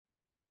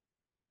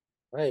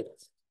Right.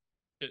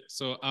 Okay,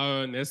 so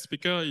our next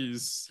speaker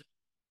is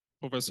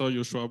Professor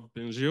Yoshua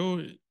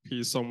Bengio.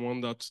 He's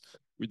someone that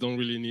we don't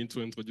really need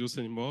to introduce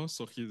anymore.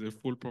 So he's a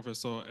full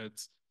professor at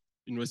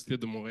Université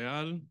de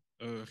Montréal.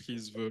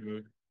 He's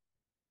the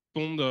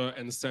founder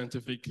and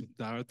scientific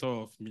director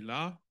of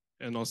Mila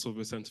and also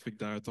the scientific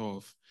director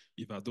of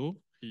Ivado.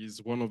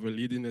 He's one of the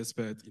leading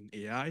experts in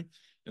AI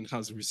and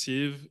has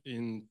received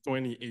in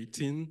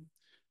 2018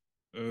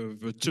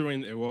 the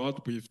Turing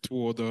Award with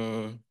two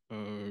other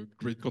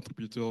great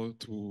contributors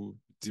to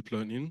deep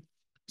learning.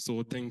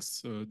 So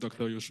thanks,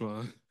 Dr.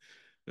 Yoshua,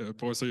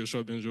 Professor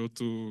Yoshua Bengio,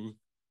 to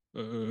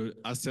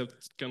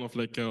accept kind of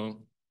like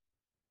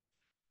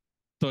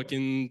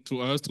talking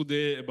to us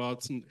today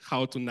about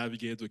how to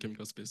navigate the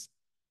chemical space.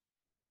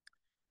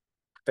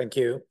 Thank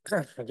you.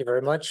 Thank you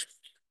very much.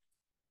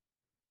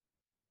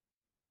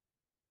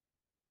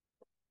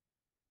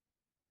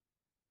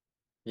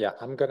 Yeah,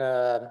 I'm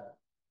gonna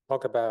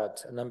talk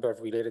about a number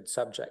of related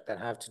subjects that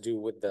have to do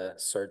with the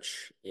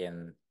search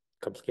in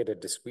complicated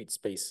discrete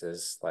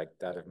spaces like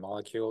that of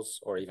molecules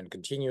or even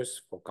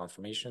continuous for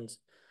conformations,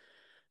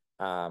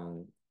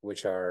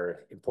 which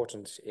are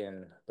important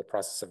in the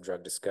process of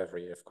drug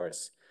discovery, of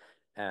course.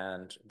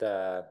 And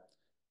the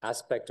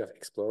aspect of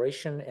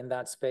exploration in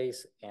that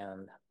space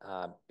and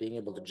being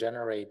able to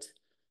generate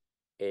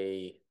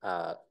a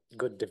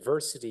good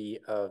diversity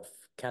of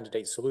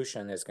candidate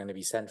solution is going to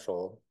be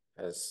central,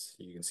 as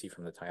you can see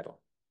from the title.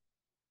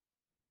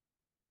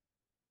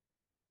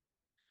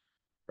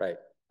 Right.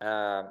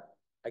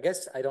 I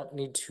guess I don't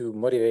need to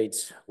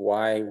motivate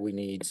why we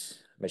need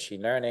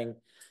machine learning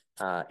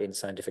in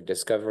scientific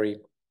discovery,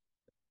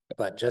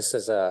 but just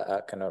as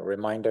a kind of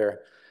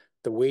reminder,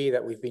 the way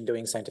that we've been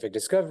doing scientific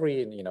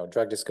discovery and,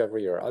 drug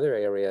discovery or other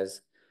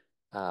areas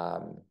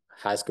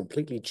has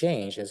completely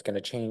changed. It's going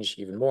to change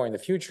even more in the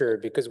future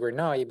because we're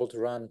now able to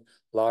run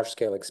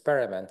large-scale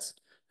experiments.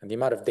 And the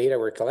amount of data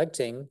we're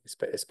collecting,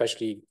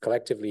 especially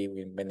collectively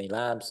in many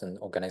labs and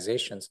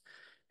organizations,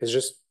 is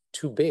just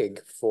too big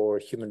for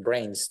human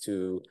brains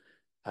to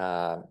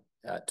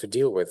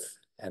deal with.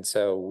 And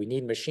so we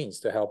need machines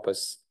to help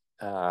us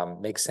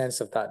make sense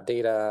of that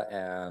data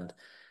and,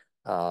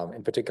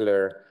 in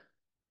particular,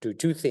 do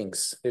two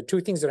things. There are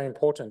two things that are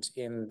important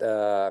in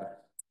the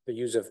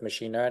use of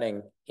machine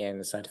learning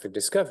in scientific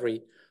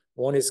discovery.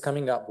 One is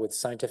coming up with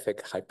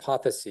scientific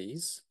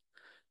hypotheses,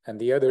 and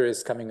the other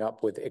is coming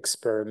up with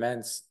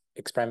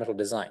experimental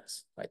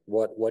designs. Like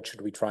what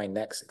should we try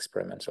next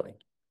experimentally?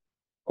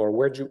 Or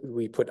where do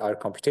we put our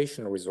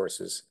computational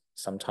resources?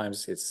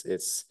 Sometimes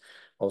it's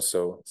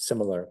also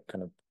similar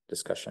kind of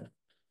discussion.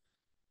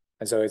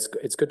 And so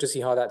it's good to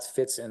see how that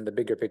fits in the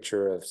bigger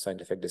picture of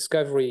scientific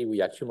discovery.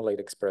 We accumulate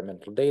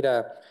experimental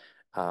data,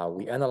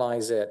 we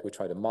analyze it, we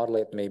try to model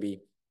it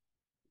maybe.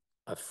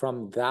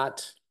 From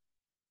that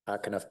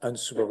kind of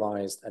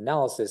unsupervised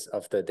analysis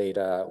of the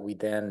data, we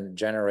then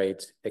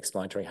generate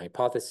explanatory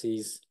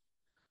hypotheses,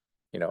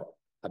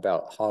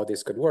 about how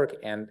this could work.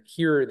 And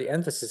here the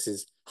emphasis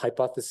is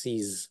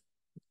hypotheses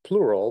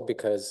plural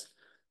because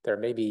there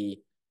may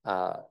be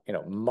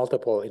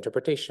multiple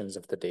interpretations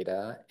of the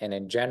data, and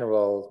in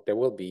general there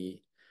will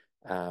be.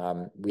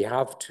 We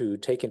have to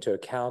take into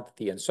account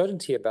the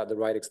uncertainty about the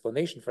right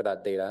explanation for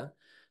that data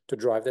to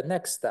drive the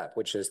next step,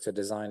 which is to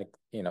design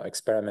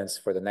experiments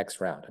for the next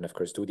round. And of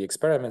course, do the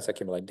experiments,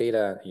 accumulate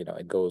data.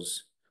 It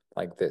goes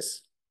like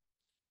this.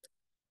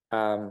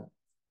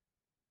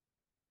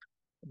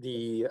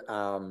 The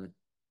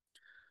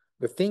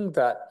thing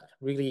that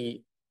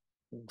really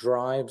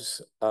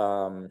drives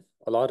a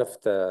lot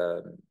of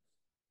the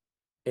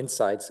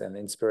insights and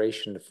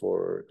inspiration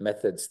for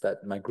methods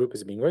that my group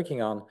has been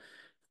working on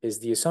is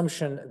the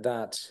assumption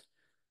that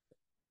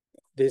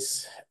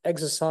this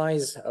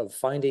exercise of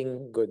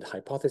finding good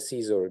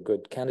hypotheses or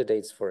good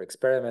candidates for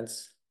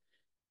experiments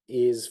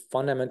is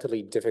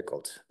fundamentally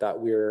difficult.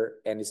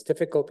 And it's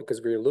difficult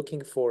because we're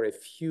looking for a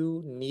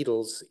few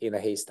needles in a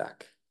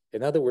haystack.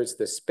 In other words,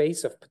 the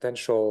space of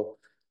potential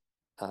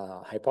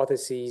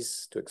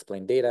hypotheses to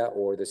explain data,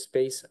 or the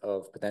space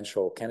of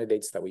potential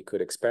candidates that we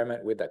could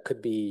experiment with that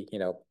could be,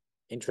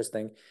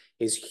 interesting,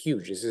 is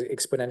huge, is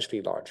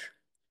exponentially large.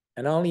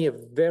 And only a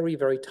very,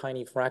 very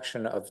tiny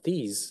fraction of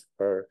these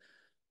are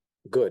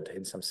good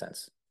in some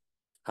sense.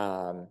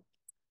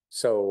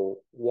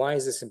 So why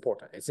is this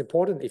important? It's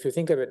important if you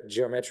think of it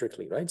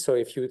geometrically, right? So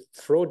if you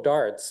throw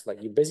darts,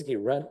 like you basically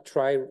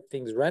try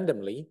things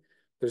randomly,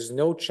 there's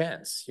no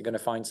chance you're going to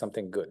find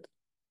something good.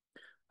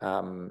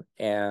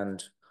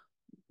 And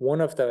one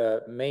of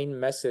the main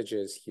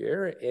messages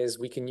here is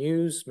we can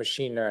use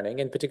machine learning,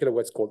 in particular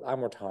what's called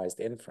amortized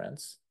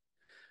inference,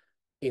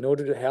 in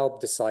order to help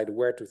decide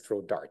where to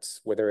throw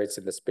darts, whether it's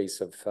in the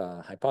space of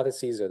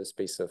hypotheses or the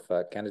space of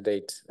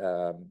candidate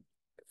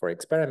for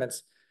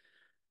experiments.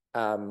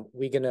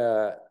 We're going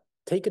to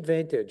take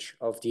advantage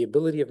of the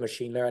ability of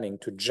machine learning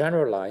to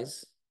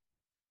generalize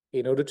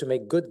in order to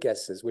make good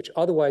guesses, which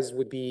otherwise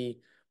would be,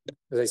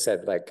 as I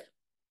said, like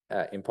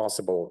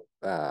impossible.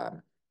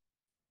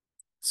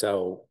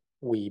 So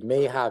we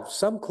may have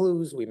some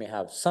clues, we may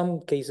have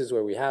some cases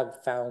where we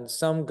have found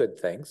some good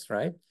things,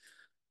 right?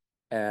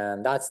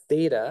 And that's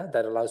data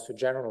that allows to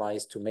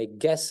generalize to make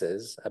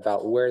guesses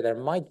about where there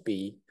might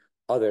be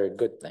other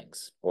good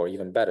things or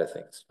even better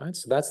things, right?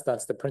 So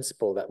that's the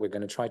principle that we're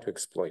going to try to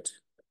exploit.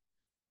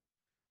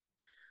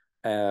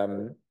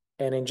 And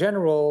in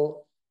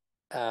general,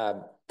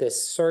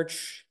 this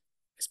search,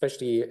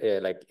 especially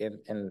like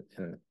in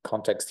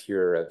context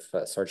here of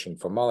searching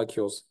for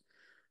molecules,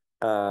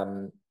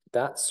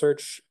 that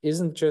search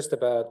isn't just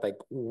about like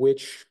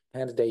which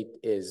candidate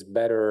is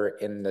better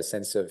in the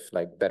sense of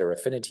like better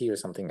affinity or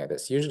something like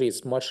this. Usually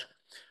it's much,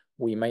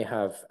 we may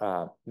have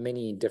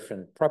many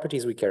different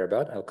properties we care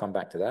about. I'll come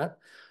back to that.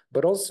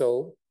 But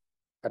also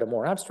at a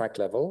more abstract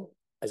level,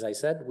 as I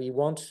said, we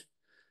want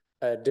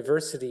a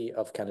diversity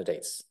of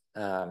candidates.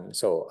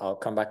 So I'll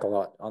come back a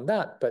lot on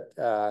that. But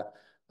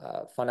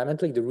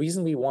fundamentally, the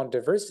reason we want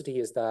diversity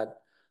is that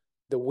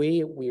the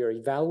way we are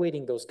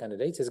evaluating those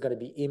candidates is going to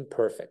be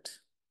imperfect.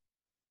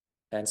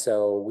 And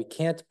so we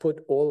can't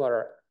put all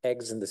our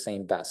eggs in the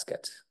same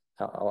basket.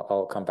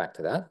 I'll come back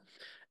to that.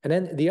 And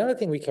then the other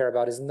thing we care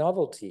about is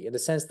novelty in the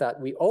sense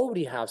that we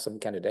already have some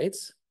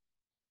candidates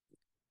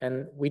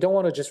and we don't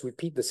want to just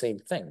repeat the same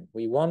thing.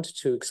 We want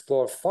to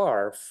explore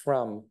far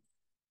from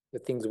the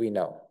things we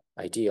know,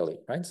 ideally,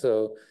 right?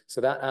 So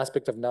that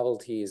aspect of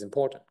novelty is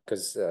important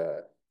because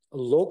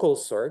local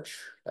search,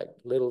 like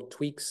little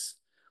tweaks,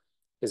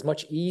 is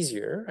much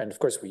easier. And of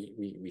course,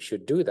 we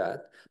should do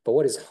that. But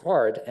what is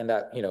hard and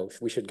that, you know,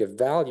 we should give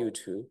value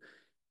to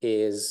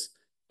is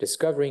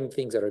discovering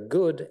things that are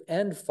good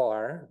and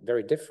far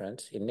very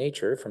different in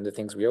nature from the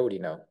things we already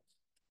know.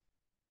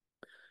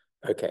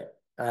 Okay.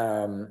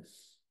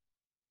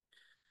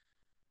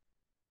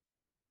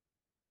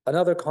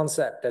 Another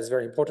concept that's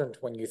very important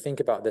when you think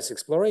about this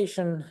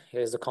exploration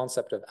is the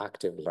concept of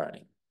active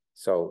learning.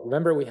 So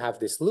remember, we have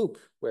this loop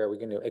where we're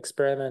going to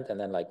experiment and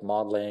then like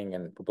modeling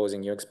and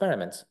proposing new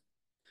experiments.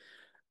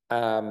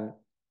 How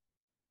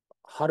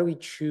do we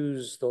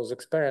choose those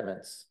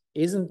experiments?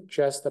 Isn't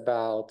just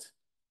about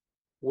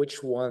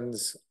which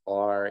ones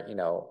are, you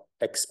know,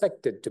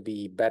 expected to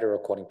be better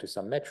according to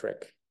some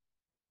metric.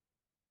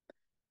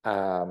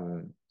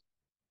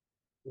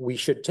 We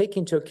should take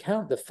into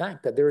account the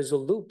fact that there is a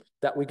loop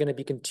that we're going to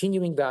be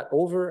continuing that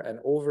over and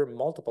over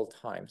multiple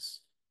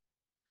times.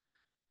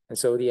 And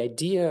so the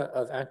idea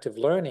of active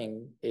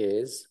learning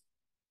is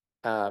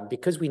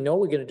because we know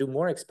we're going to do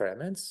more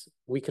experiments,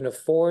 we can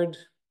afford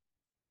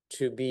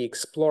to be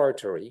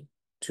exploratory,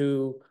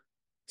 to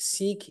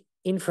seek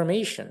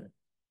information,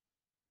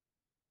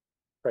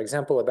 for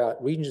example,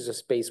 about regions of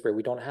space where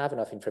we don't have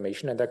enough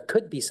information and there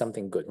could be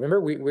something good. Remember,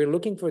 we're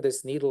looking for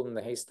this needle in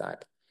the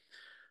haystack.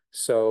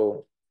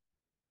 So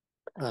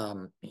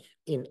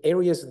in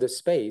areas of the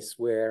space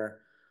where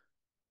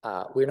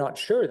we're not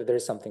sure that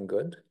there's something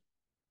good,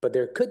 but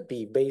there could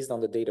be based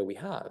on the data we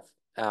have,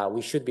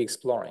 we should be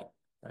exploring,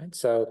 right?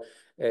 So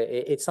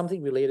it's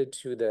something related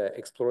to the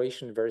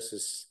exploration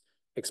versus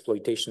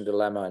exploitation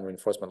dilemma in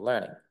reinforcement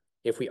learning.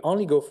 If we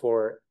only go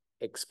for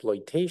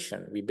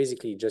exploitation, we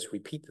basically just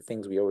repeat the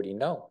things we already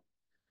know.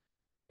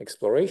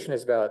 Exploration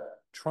is about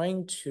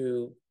trying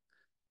to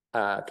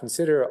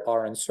consider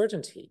our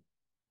uncertainty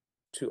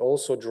to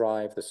also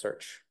drive the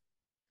search.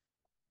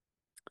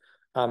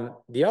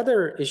 The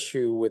other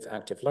issue with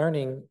active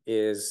learning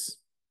is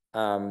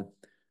in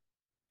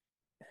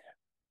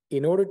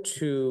order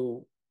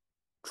to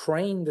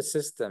train the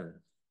system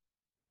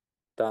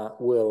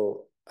that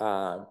will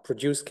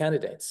produce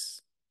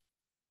candidates,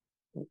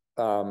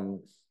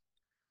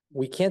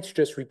 we can't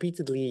just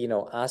repeatedly, you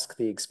know, ask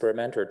the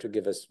experimenter to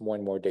give us more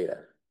and more data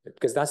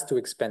because that's too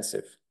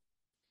expensive.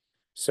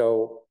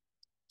 So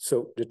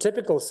the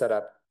typical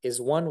setup is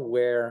one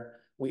where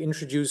we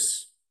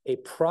introduce a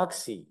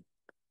proxy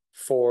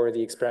for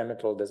the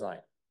experimental design,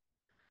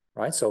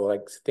 right? So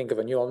like think of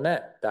a neural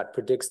net that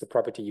predicts the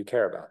property you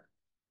care about.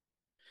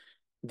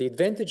 The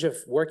advantage of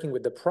working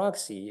with the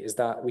proxy is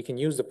that we can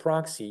use the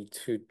proxy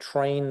to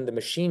train the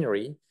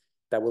machinery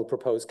that will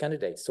propose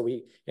candidates. So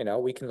we, you know,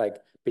 we can like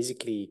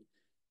basically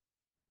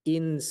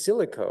in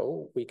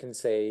silico, we can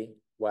say,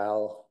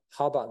 well,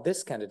 how about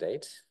this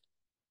candidate?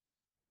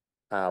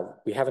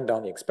 We haven't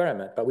done the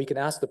experiment, but we can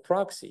ask the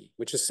proxy,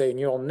 which is say a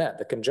neural net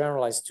that can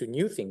generalize to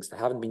new things that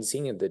haven't been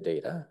seen in the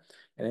data.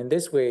 And in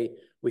this way,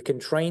 we can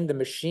train the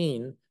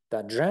machine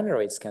that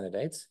generates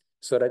candidates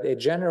so that it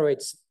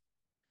generates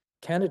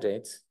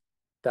candidates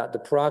that the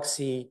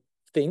proxy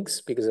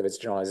thinks, because of its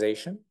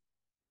generalization,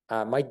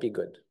 might be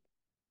good.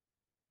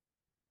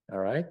 All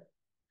right.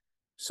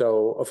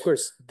 So, of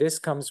course, this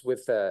comes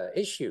with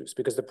issues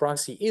because the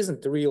proxy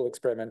isn't the real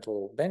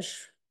experimental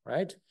bench,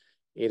 right?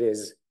 It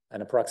is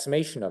an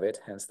approximation of it,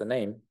 hence the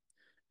name,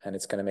 and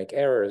it's going to make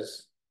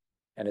errors,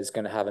 and it's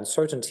going to have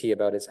uncertainty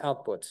about its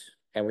output,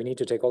 and we need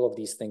to take all of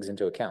these things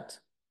into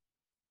account.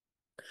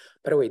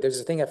 By the way, there's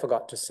a thing I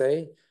forgot to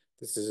say.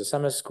 This is a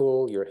summer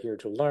school. You're here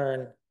to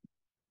learn.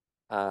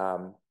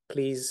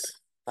 Please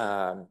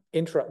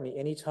interrupt me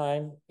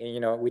anytime. And,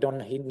 you know, we don't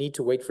need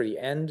to wait for the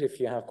end.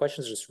 If you have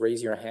questions, just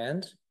raise your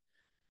hand.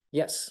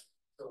 Yes.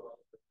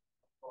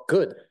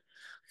 Good.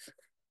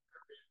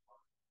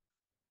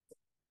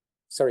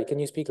 Sorry, can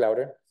you speak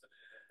louder?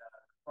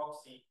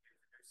 Proxy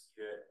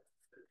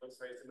looks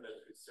very similar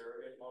to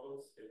surrogate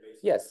models.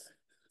 Yes.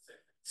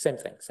 Same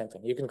thing.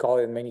 You can call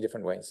it in many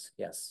different ways.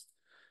 Yes.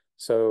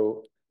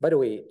 So, by the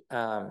way,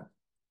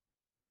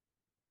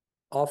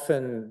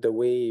 often the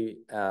way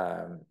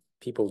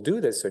people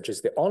do this search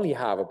is they only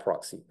have a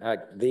proxy.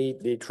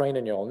 They train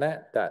a neural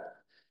net that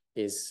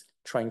is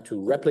trying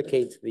to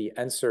replicate the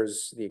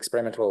answers, the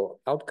experimental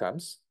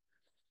outcomes,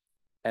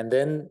 and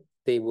then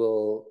they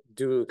will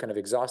do kind of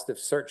exhaustive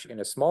search in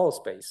a small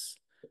space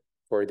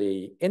for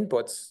the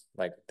inputs,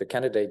 like the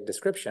candidate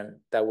description,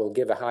 that will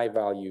give a high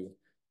value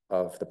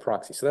of the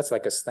proxy. So that's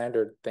like a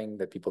standard thing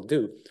that people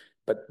do.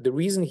 But the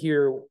reason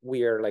here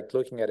we are like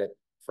looking at it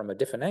from a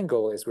different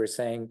angle is we're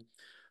saying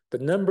the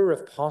number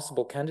of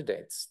possible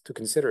candidates to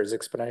consider is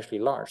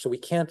exponentially large. So we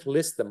can't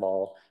list them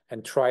all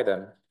and try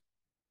them.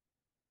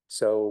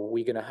 So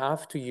we're going to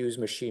have to use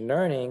machine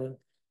learning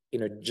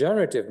in a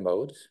generative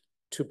mode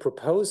to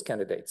propose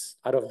candidates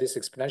out of this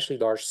exponentially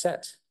large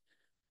set,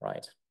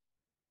 right?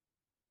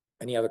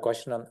 Any other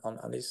question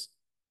on this?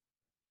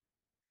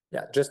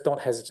 Yeah, just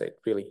don't hesitate,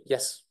 really.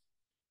 Yes.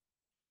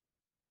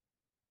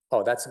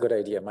 Oh, that's a good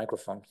idea.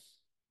 Microphone.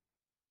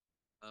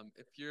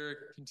 If you're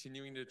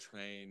continuing to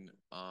train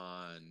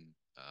on,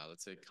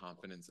 let's say,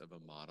 confidence of a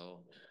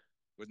model,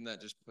 wouldn't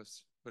that just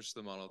push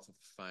the model to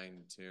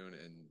fine tune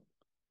and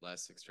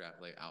less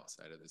extrapolate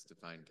outside of this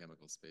defined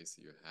chemical space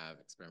that you have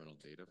experimental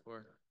data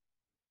for?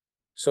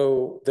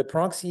 So the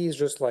proxy is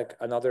just like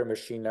another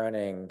machine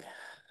learning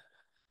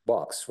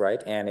box,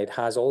 right? And it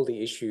has all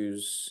the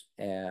issues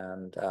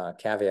and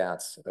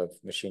caveats of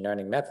machine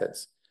learning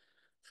methods.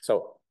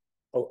 So,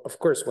 of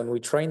course, when we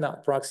train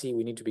that proxy,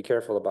 we need to be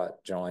careful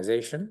about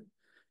generalization.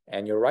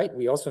 And you're right,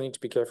 we also need to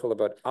be careful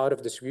about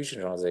out-of-distribution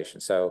generalization.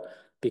 So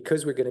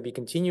because we're going to be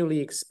continually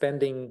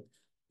expanding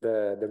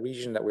the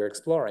region that we're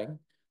exploring,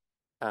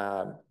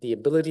 the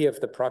ability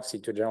of the proxy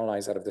to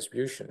generalize out of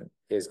distribution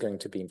is going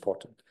to be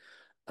important.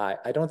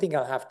 I don't think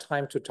I'll have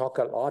time to talk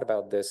a lot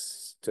about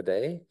this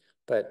today,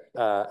 but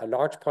a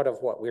large part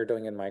of what we're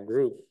doing in my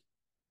group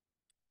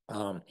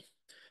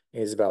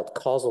is about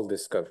causal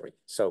discovery.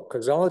 So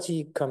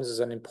causality comes as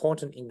an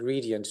important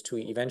ingredient to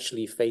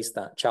eventually face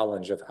that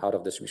challenge of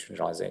out-of-distribution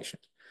generalization.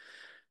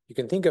 You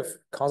can think of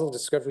causal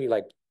discovery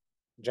like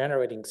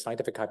generating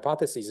scientific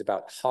hypotheses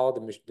about how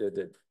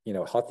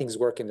how things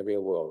work in the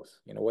real world,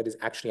 what is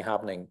actually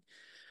happening.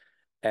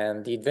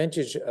 And the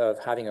advantage of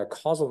having a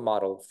causal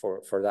model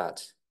for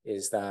that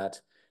is that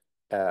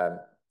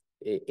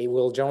it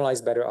will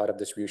generalize better out of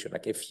distribution.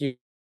 Like if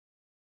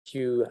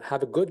you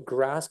have a good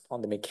grasp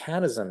on the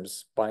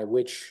mechanisms by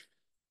which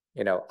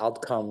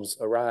outcomes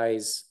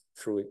arise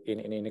through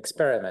in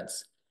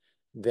experiments,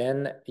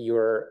 then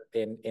you're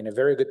in a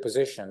very good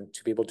position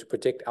to be able to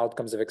predict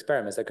outcomes of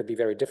experiments that could be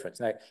very different.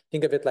 And I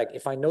think of it like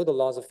if I know the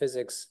laws of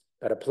physics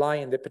that apply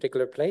in the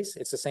particular place,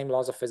 it's the same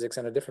laws of physics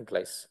in a different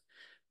place.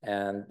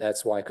 And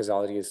that's why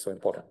causality is so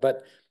important.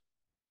 But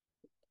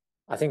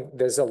I think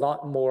there's a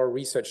lot more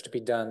research to be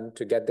done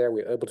to get there.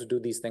 We're able to do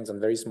these things on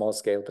very small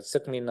scale, but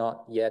certainly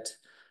not yet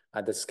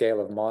at the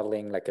scale of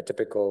modeling like a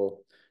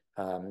typical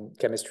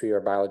chemistry or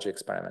biology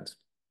experiment.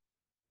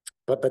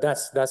 But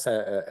that's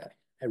a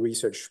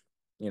research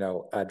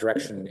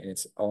direction in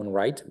its own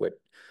right,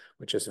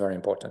 which is very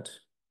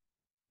important.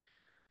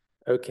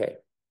 Okay.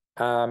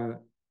 There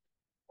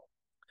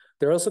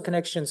are also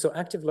connections. So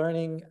active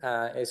learning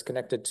is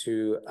connected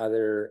to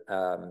other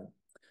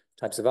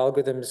types of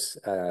algorithms,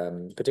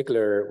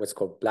 particular what's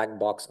called black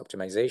box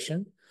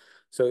optimization.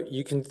 So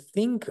you can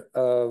think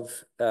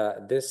of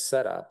this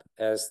setup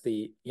as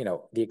the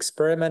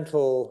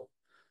experimental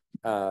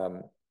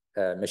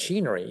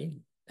machinery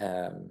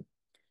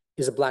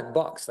is a black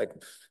box. Like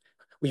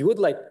we would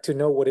like to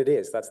know what it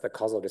is. That's the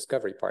causal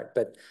discovery part,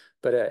 but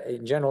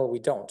in general we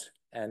don't.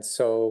 And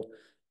so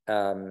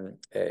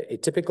a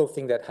typical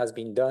thing that has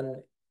been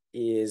done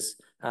is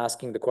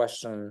asking the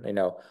question,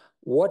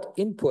 what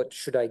input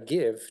should I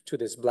give to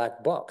this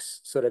black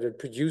box so that it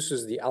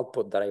produces the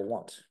output that I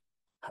want?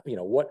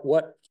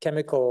 What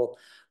chemical,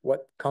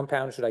 what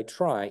compound should I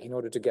try in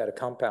order to get a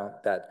compound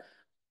that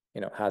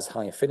has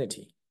high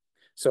affinity?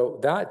 So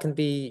that can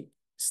be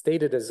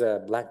stated as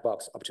a black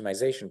box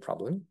optimization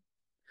problem,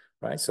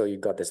 right? So you've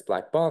got this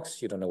black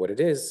box, you don't know what it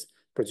is,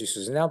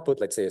 produces an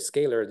output, let's say a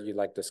scalar, you'd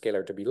like the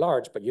scalar to be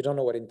large, but you don't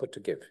know what input to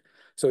give.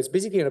 So it's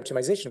basically an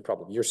optimization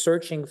problem. You're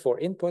searching for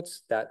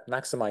inputs that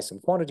maximize some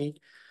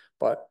quantity,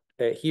 but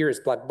here is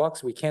black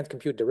box. We can't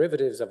compute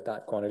derivatives of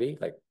that quantity.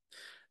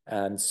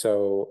 And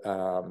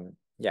so,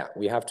 yeah,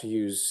 we have to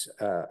use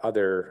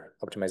other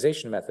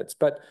optimization methods.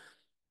 But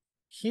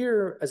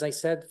here, as I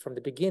said from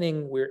the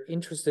beginning, we're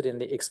interested in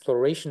the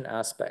exploration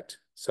aspect.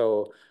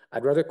 So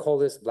I'd rather call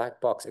this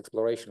black box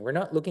exploration. We're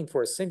not looking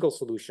for a single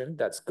solution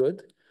that's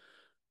good.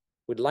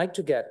 We'd like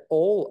to get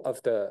all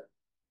of the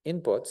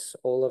inputs,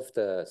 all of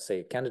the,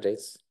 say,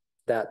 candidates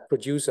that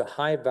produce a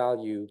high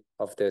value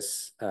of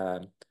this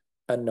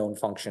unknown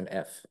function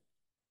f.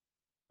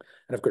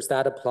 And of course,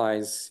 that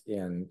applies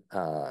in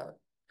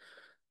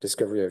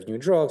discovery of new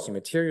drugs, new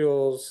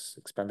materials,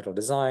 experimental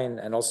design,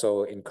 and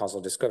also in causal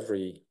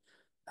discovery.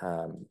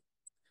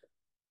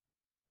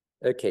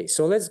 Okay,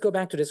 so let's go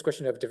back to this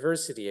question of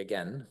diversity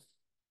again.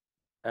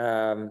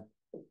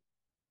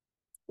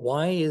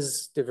 Why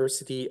is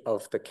diversity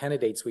of the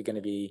candidates we're going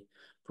to be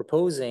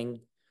proposing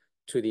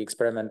to the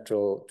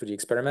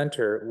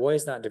experimenter, why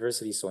is that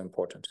diversity so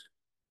important?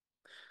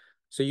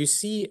 So you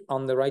see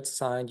on the right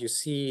side, you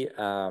see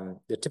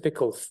the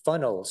typical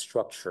funnel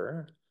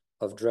structure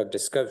of drug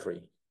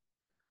discovery,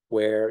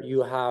 where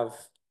you have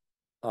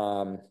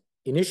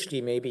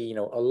initially maybe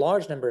a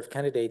large number of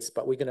candidates,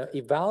 but we're going to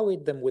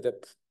evaluate them with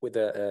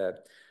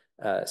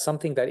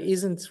something that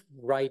isn't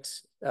right,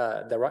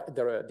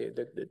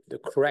 the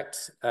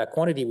correct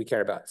quantity we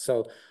care about.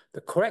 So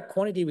the correct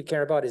quantity we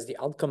care about is the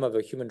outcome of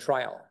a human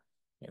trial,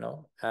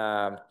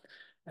 and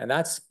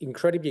that's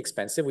incredibly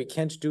expensive. We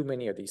can't do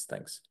many of these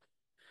things.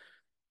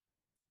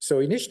 So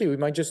initially, we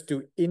might just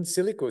do in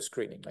silico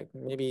screening, like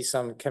maybe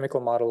some chemical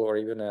model or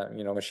even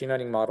a machine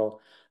learning model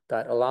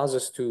that allows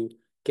us to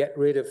get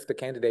rid of the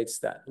candidates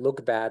that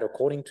look bad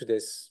according to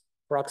this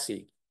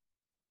proxy,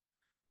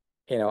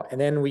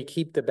 and then we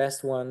keep the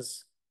best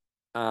ones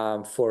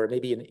for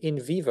maybe an in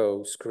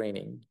vivo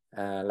screening,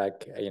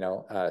 like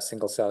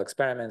single cell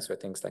experiments or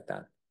things like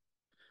that.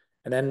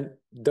 And then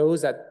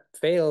those that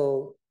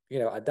fail,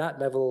 at that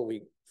level,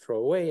 we throw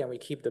away and we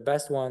keep the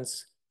best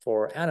ones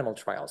for animal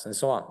trials and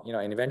so on,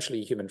 and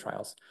eventually human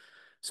trials.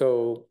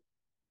 So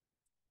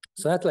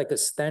that's like a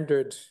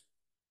standard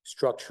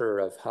structure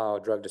of how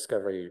drug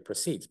discovery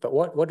proceeds. But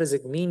what does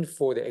it mean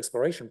for the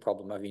exploration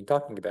problem I've been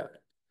talking about?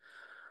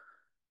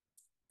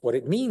 What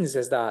it means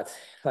is that,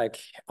 like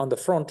on the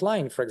front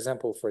line, for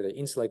example, for the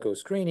in silico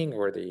screening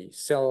or the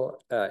cell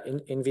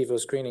in vivo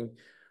screening,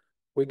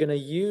 we're going to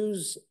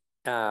use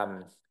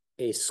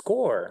a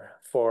score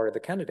for the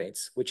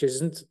candidates, which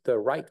isn't the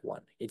right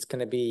one. It's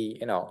going to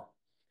be,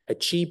 a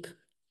cheap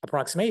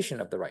approximation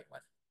of the right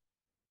one.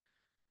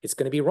 It's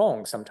going to be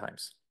wrong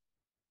sometimes.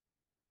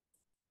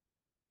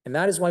 And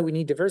that is why we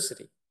need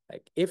diversity.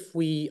 Like if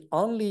we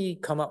only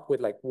come up with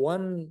like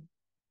one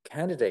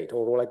candidate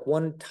or like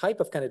one type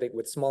of candidate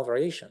with small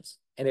variations,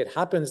 and it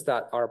happens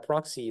that our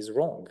proxy is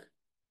wrong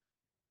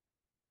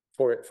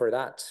for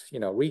that,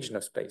 region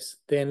of space,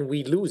 then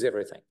we lose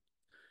everything.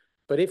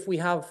 But if we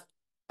have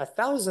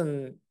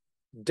 1,000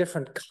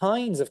 different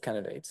kinds of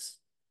candidates,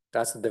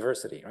 that's the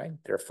diversity, right?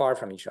 They're far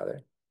from each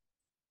other.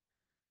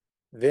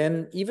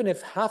 Then even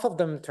if half of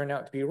them turn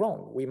out to be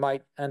wrong, we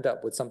might end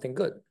up with something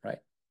good, right?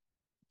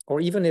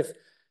 Or even if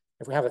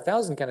we have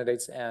 1,000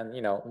 candidates and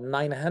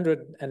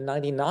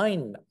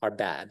 999 are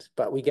bad,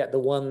 but we get the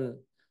one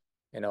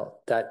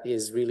that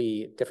is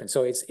really different.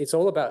 So it's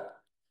all about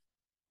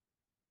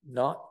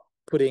not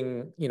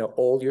putting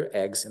all your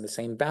eggs in the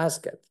same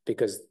basket,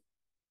 because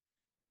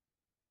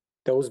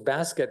those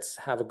baskets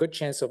have a good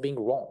chance of being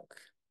wrong,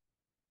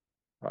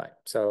 right?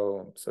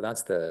 So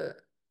that's the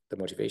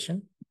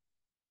motivation.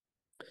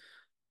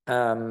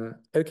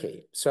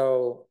 Okay,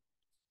 so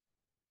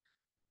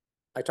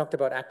I talked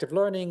about active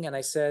learning, and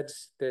I said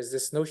there's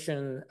this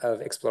notion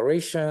of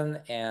exploration,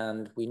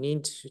 and we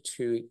need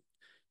to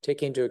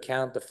take into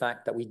account the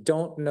fact that we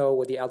don't know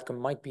what the outcome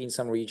might be in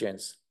some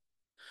regions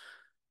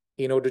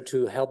in order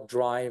to help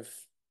drive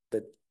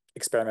the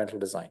experimental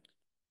design.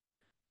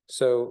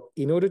 So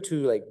in order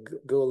to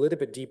go a little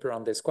bit deeper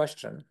on this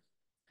question,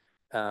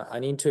 I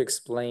need to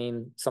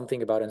explain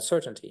something about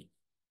uncertainty.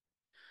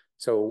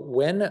 So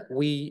when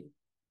we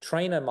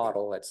train a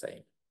model, let's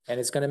say, and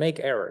it's going to make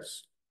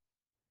errors,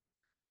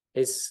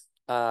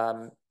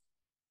 the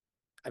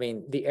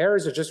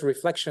errors are just a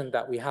reflection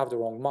that we have the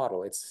wrong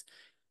model.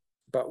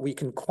 But we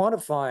can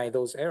quantify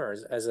those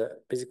errors as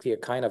basically a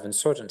kind of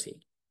uncertainty,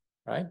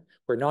 right?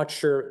 We're not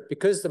sure,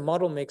 because the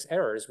model makes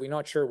errors, we're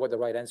not sure what the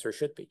right answer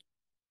should be.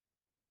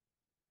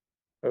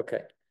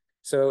 Okay,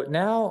 so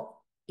now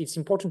it's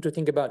important to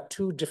think about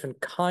two different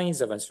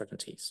kinds of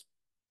uncertainties: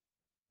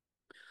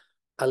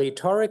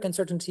 aleatoric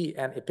uncertainty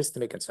and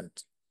epistemic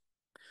uncertainty.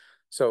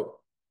 So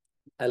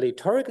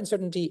aleatoric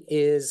uncertainty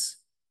is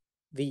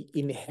the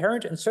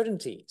inherent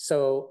uncertainty.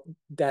 So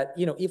that,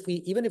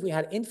 even if we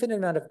had infinite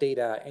amount of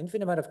data,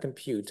 infinite amount of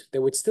compute,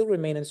 there would still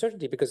remain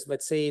uncertainty, because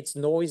let's say it's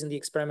noise in the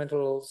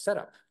experimental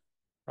setup,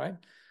 right?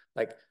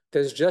 Like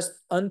there's just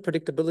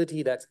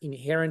unpredictability that's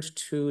inherent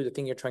to the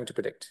thing you're trying to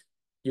predict.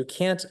 You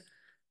can't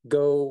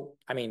go,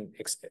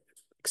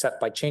 except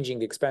by changing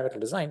the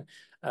experimental design,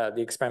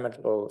 the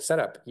experimental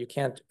setup, you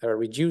can't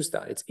reduce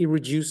that. It's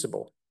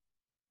irreducible.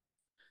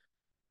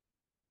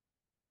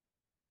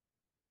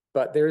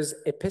 But there's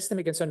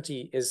epistemic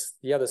uncertainty is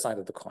the other side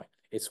of the coin.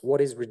 It's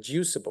what is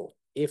reducible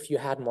if you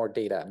had more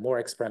data, more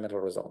experimental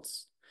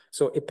results.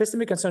 So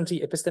epistemic uncertainty,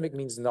 epistemic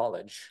means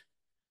knowledge.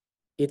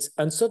 It's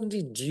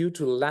uncertainty due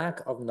to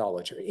lack of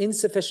knowledge or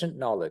insufficient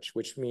knowledge,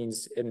 which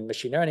means in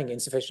machine learning,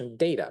 insufficient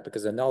data,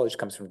 because the knowledge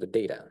comes from the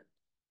data,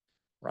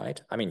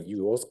 right?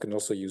 You also can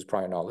also use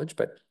prior knowledge,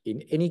 but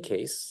in any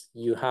case,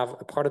 you have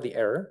a part of the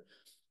error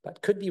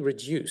that could be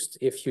reduced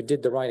if you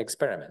did the right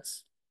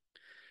experiments.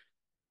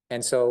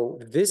 And so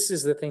this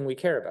is the thing we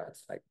care about.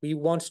 Like we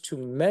want to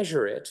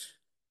measure it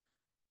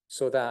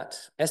so that,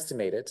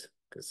 estimate it,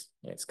 because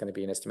it's going to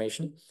be an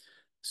estimation,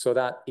 so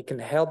that it can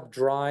help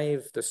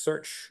drive the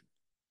search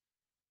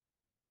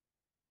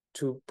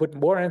to put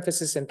more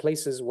emphasis in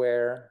places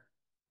where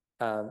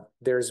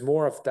there's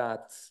more of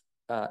that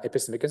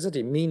epistemic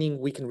uncertainty, meaning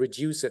we can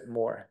reduce it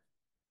more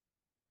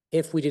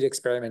if we did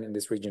experiment in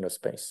this region of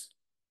space.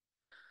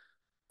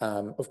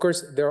 Of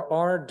course, there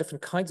are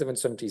different kinds of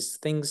uncertainties,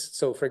 things.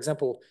 So for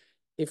example,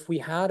 if we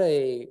had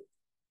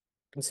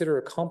consider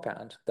a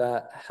compound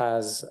that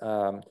has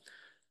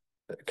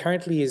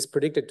currently is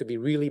predicted to be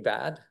really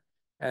bad,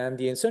 and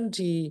the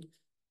uncertainty,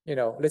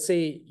 let's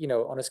say,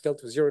 on a scale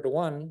to 0 to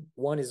 1,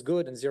 1 is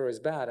good and 0 is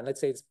bad, and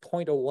let's say it's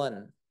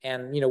 0.01.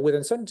 And, with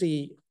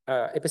uncertainty,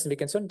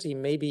 epistemic uncertainty,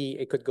 maybe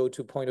it could go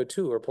to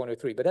 0.02 or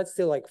 0.03, but that's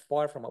still like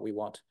far from what we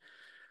want.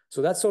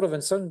 So that sort of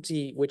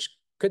uncertainty, which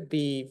could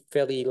be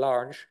fairly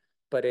large,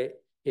 but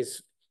it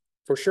is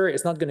for sure,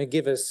 it's not going to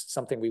give us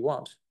something we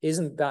want.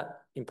 Isn't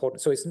that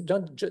important? So it's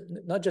not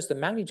just the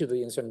magnitude of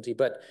the uncertainty,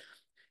 but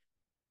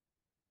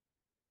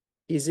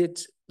is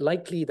it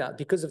likely that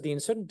because of the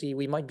uncertainty,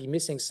 we might be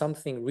missing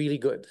something really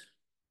good?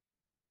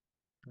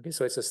 Okay,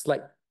 so it's a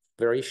slight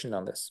variation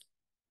on this.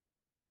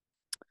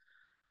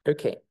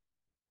 Okay,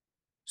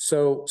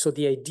 so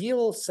the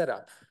ideal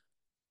setup,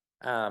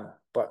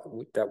 but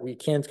that we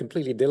can't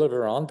completely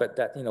deliver on, but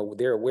that,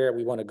 they're where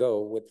we want to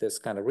go with this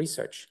kind of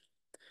research,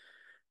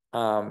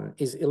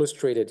 is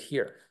illustrated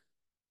here.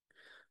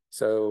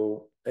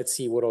 So let's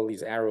see what all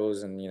these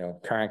arrows and,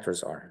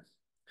 characters are.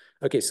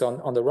 Okay,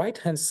 so on the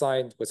right-hand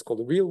side, what's called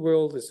the real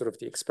world is sort of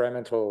the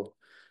experimental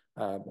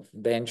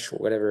bench or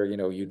whatever,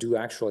 you do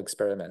actual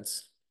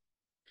experiments.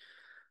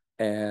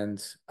 And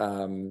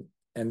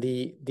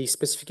the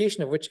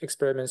specification of which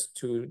experiments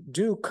to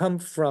do come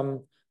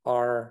from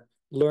our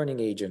learning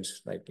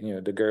agents, like,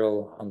 the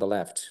girl on the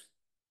left,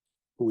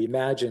 who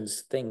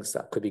imagines things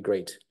that could be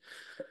great.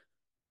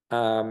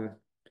 And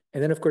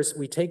then, of course,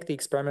 we take the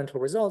experimental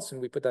results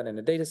and we put that in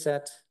a data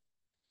set.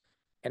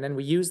 And then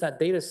we use that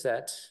data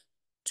set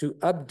to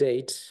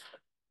update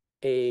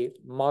a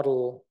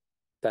model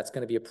that's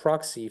going to be a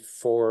proxy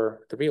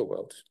for the real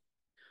world.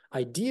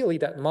 Ideally,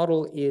 that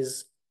model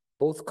is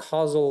both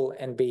causal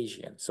and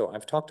Bayesian. So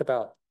I've talked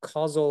about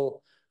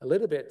causal a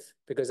little bit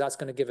because that's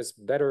going to give us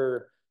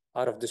better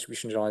out of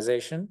distribution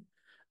generalization.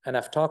 And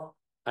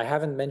I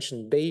haven't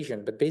mentioned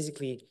Bayesian, but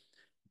basically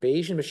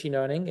Bayesian machine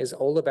learning is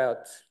all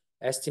about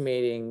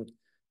estimating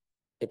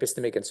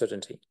epistemic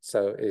uncertainty.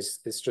 So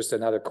it's just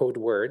another code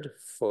word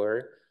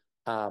for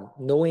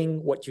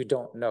knowing what you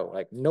don't know,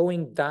 like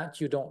knowing that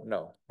you don't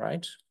know,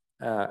 right?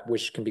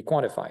 Which can be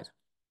quantified.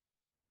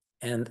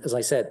 And as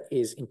I said,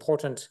 is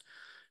important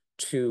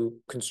to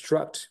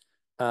construct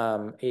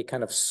a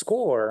kind of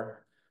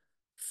score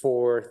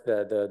for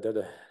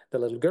the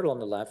little girl on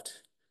the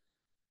left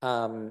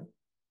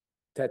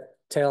that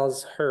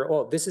tells her,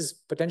 oh, this is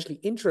potentially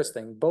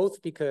interesting,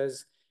 both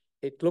because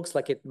it looks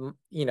like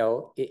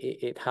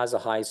it has a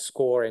high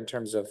score in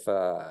terms of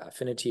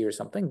affinity or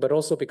something, but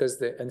also because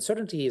the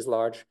uncertainty is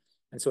large,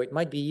 and so it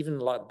might be even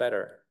a lot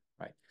better,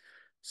 right?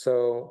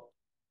 So,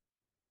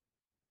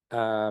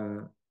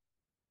 so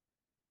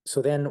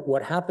then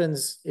what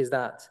happens is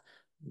that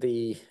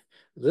the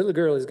little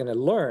girl is going to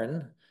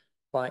learn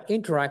by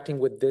interacting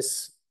with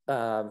this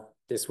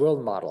this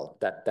world model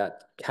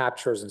that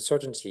captures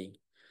uncertainty,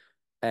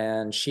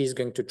 and she's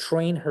going to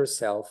train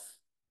herself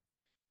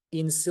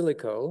in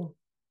silico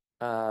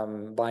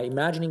by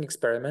imagining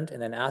experiment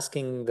and then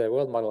asking the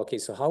world model, okay,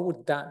 so how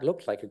would that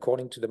look like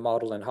according to the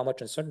model and how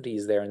much uncertainty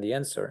is there in the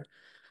answer?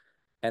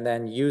 And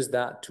then use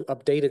that to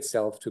update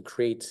itself to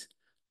create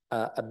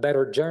a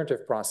better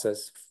generative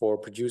process for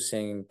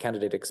producing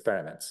candidate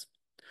experiments.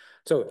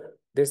 So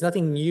there's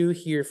nothing new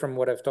here from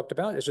what I've talked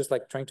about. It's just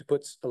like trying to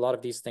put a lot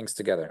of these things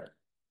together.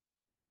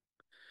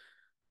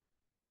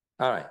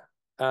 All right.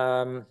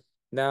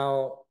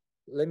 Now,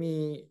 let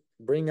me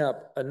bring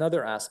up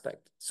another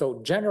aspect.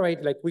 So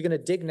generate, like we're going to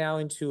dig now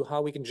into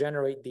how we can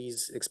generate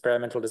these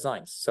experimental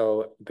designs.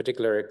 So in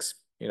particular,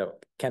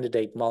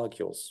 candidate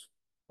molecules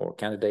or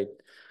candidate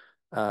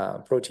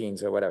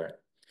proteins or whatever.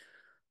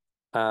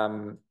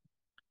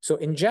 So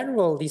in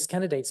general, these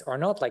candidates are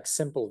not like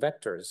simple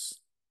vectors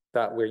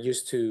that we're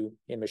used to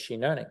in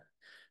machine learning.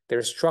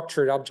 They're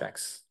structured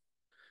objects.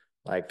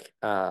 Like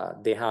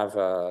they have,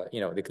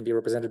 they can be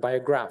represented by a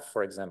graph,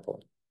 for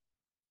example.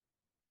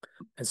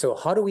 And so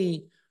how do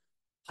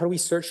we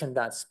search in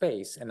that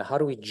space, and how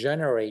do we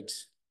generate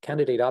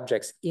candidate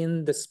objects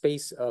in the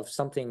space of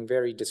something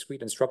very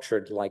discrete and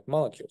structured like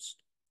molecules?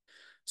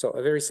 So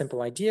a very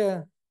simple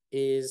idea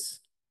is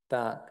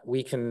that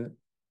we can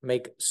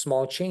make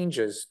small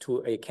changes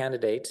to a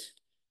candidate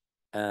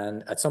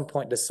and at some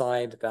point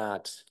decide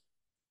that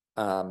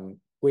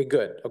we're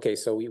good. Okay,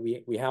 so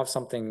we have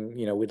something,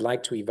 we'd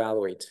like to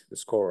evaluate the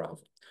score of.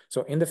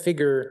 So in the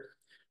figure,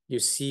 you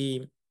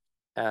see,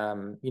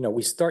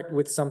 we start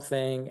with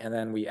something and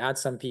then we add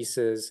some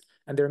pieces,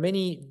 and there are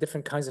many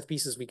different kinds of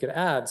pieces we could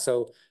add.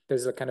 So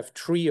there's a kind of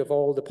tree of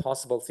all the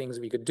possible things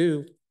we could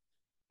do.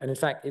 And in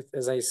fact,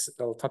 as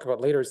I'll talk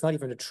about later, it's not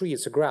even a tree,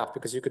 it's a graph,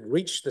 because you could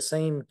reach the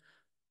same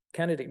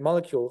candidate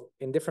molecule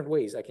in different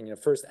ways. I can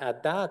first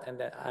add that and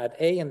then add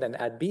A and then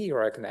add B,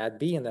 or I can add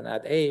B and then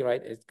add A,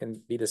 right? It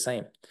can be the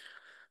same.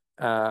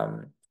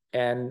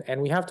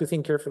 And we have to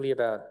think carefully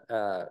about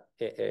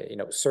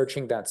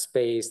searching that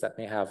space that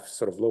may have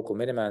sort of local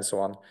minima and so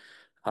on,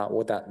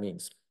 what that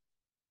means.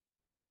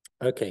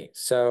 Okay,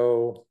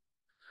 so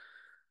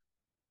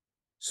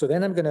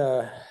then I'm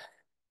gonna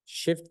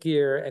shift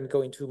gear and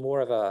go into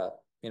more of a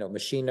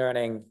machine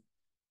learning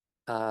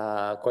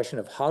question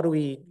of how do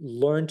we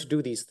learn to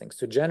do these things,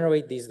 to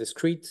generate these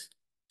discrete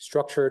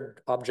structured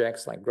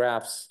objects like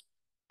graphs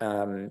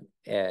that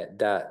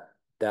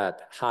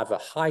have a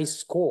high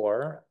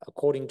score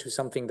according to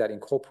something that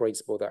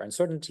incorporates both our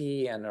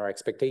uncertainty and our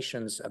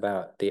expectations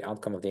about the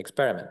outcome of the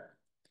experiment.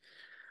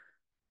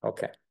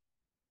 Okay.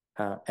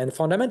 And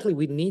fundamentally,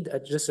 we need,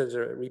 just as a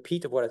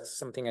repeat of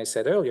something I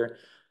said earlier,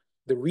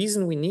 the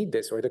reason we need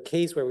this, or the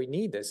case where we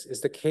need this, is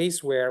the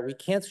case where we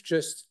can't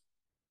just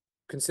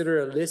consider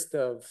a list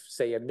of,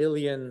 say, 1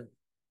 million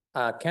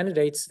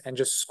candidates and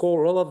just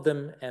score all of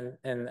them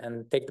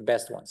and take the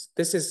best ones.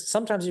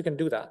 Sometimes you can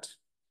do that.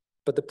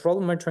 But the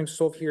problem we're trying to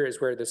solve here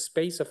is where the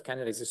space of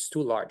candidates is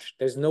too large.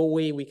 There's no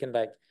way we can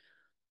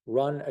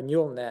run a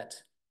neural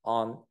net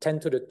on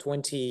 10 to the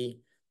 20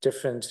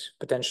 different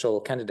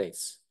potential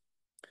candidates.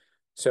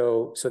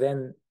 So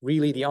then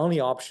really the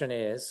only option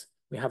is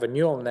we have a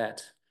neural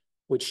net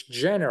which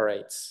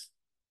generates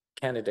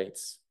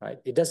candidates, right?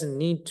 It doesn't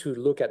need to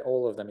look at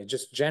all of them. It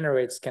just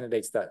generates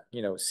candidates that,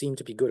 seem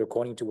to be good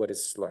according to what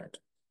it's learned.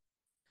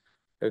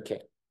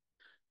 Okay.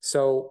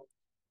 So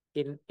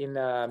in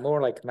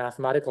more like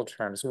mathematical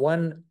terms,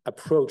 one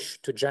approach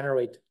to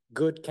generate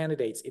good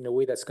candidates in a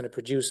way that's going to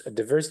produce a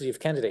diversity of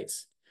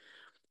candidates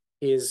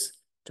is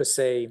to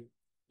say,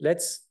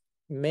 let's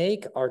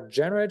make our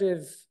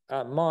generative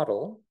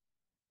model,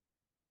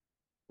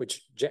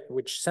 which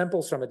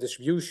samples from a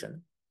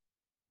distribution,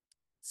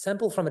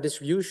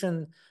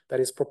 that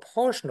is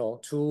proportional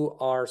to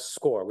our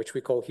score, which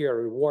we call here a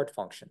reward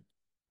function.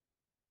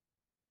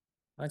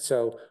 Right?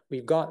 So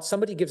we've got,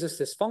 somebody gives us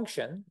this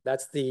function,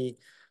 that's the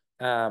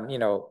model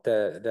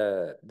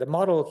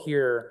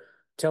here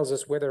tells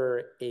us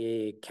whether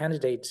a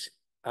candidate,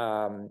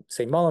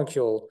 say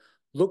molecule,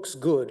 looks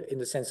good in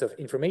the sense of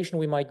information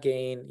we might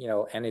gain,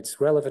 and it's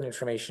relevant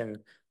information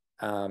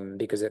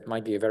because it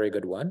might be a very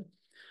good one.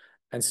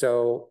 And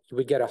so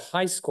we get a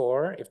high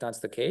score if that's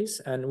the case.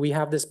 And we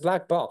have this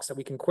black box that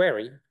we can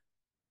query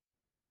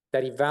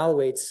that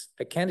evaluates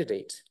a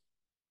candidate,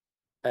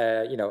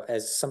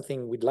 as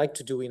something we'd like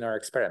to do in our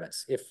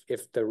experiments.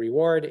 If the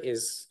reward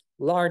is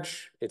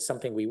large, it's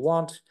something we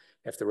want.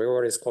 If the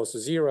reward is close to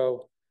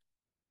 0,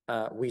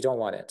 we don't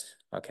want it,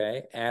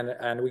 okay?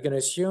 And we're going to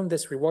assume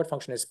this reward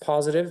function is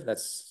positive.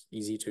 That's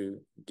easy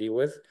to deal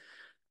with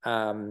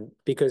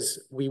because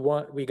we're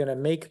going to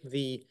make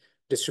the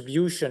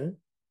distribution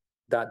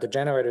that the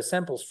generator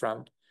samples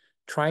from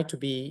try to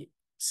be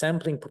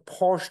sampling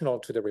proportional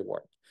to the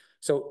reward.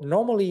 So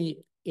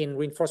normally in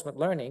reinforcement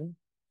learning,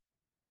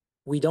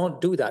 we don't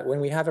do that.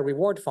 When we have a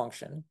reward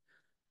function,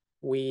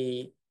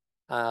 we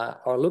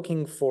are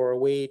looking for a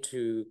way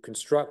to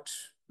construct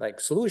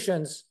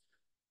solutions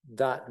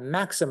that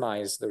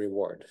maximize the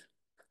reward.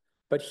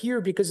 But here,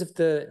 because of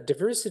the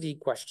diversity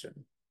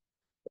question,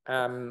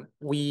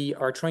 we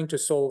are trying to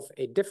solve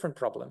a different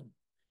problem.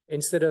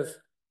 Instead of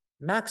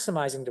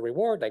maximizing the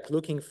reward, like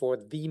looking for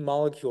the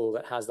molecule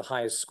that has the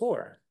highest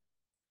score,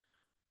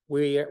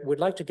 we would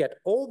like to get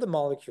all the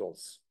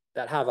molecules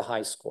that have a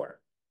high score,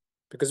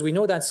 because we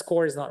know that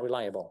score is not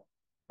reliable,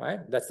 right?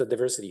 That's the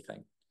diversity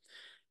thing.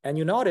 And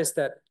you notice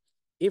that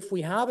if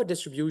we have a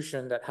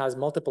distribution that has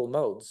multiple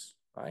modes,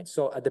 right?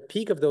 So at the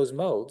peak of those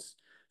modes,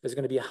 there's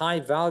going to be a high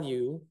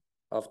value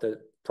of the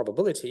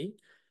probability.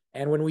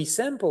 And when we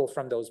sample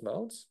from those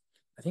modes,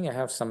 I think I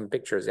have some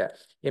pictures there.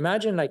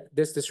 Imagine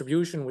this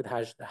distribution would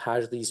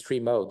has these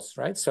 3 modes,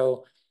 right?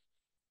 So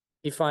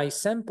if I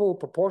sample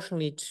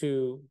proportionally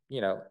to,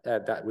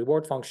 that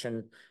reward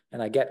function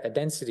and I get a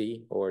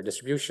density or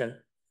distribution,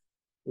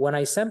 when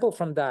I sample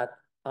from that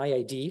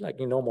IID, like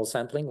in normal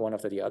sampling, one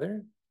after the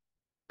other,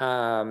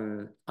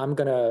 I'm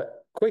going to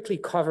quickly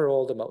cover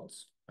all the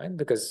modes, right?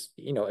 Because,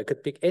 I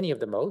could pick any of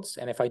the modes.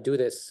 And if I do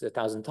this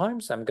 1,000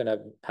 times, I'm going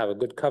to have a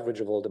good coverage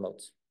of all the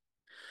modes.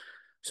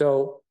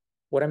 So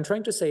what I'm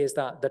trying to say is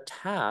that the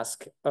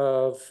task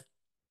of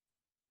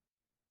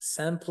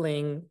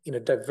sampling in a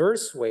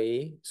diverse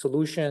way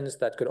solutions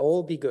that could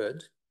all be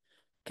good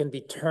can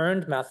be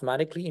turned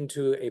mathematically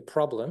into a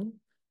problem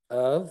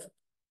of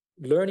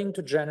learning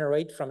to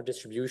generate from a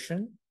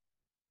distribution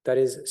that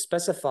is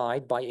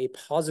specified by a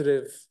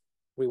positive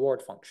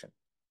reward function.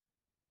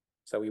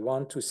 So we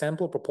want to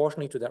sample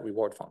proportionally to that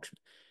reward function.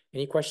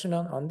 Any question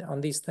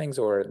on these things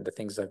or the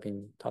things I've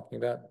been talking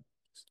about?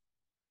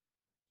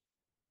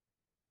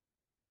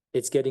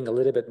 It's getting a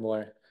little bit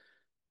more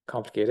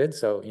complicated,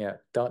 so yeah,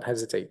 don't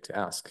hesitate to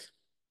ask.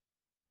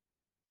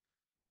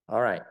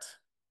 All right.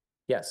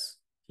 Yes,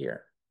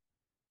 here.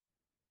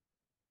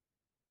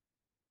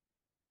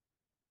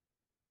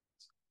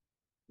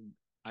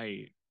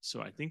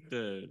 So I think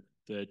the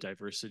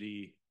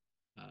diversity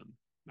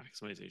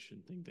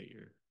maximization thing that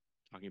you're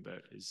talking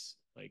about is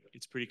like,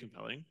 it's pretty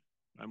compelling.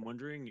 I'm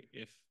wondering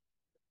if,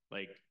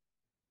 like,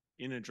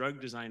 in a drug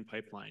design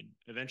pipeline,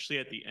 eventually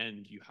at the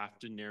end, you have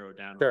to narrow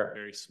down to a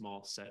very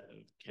small set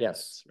of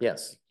candidates. Yes,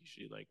 yes. Like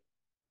usually, like,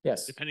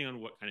 yes, depending on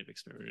what kind of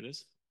experiment it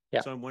is.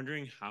 Yeah. So I'm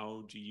wondering,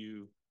 how do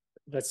you,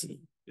 let's see.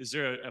 is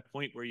there a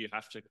point where you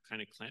have to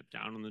kind of clamp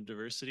down on the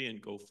diversity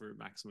and go for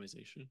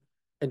maximization?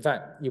 In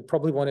fact, you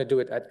probably want to do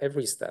it at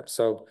every step.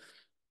 So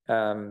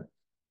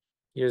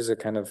here's a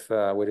kind of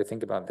way to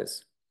think about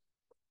this.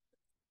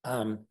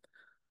 Let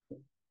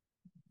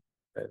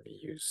me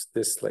use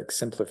this like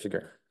simpler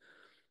figure.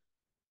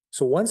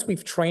 So once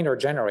we've trained our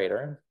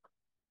generator,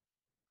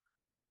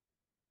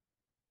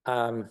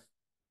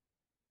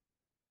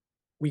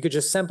 we could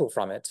just sample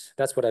from it.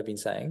 That's what I've been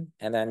saying,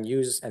 and then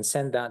use and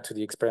send that to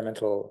the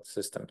experimental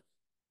system.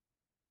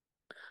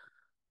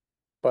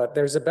 But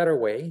there's a better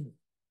way,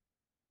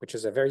 which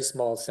is a very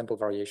small, simple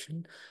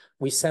variation.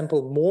 We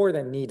sample more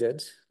than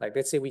needed. Like,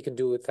 let's say we can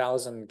do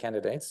 1,000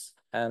 candidates,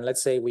 and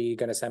let's say we're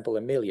going to sample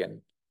 1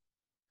 million.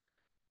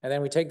 And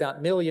then we take that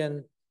 1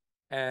 million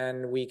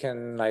and we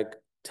can like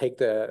take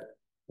the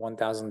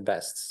 1,000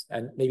 bests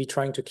and maybe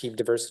trying to keep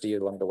diversity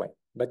along the way,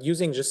 but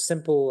using just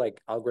simple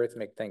like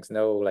algorithmic things,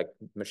 no like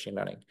machine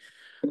learning.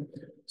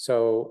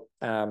 So,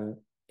 and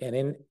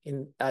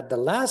in at the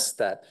last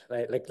step,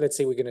 like let's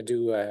say we're going to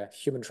do a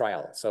human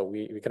trial. So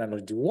we can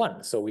only do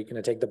one. So we're going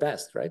to take the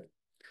best, right?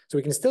 So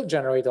we can still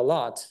generate a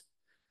lot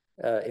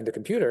in the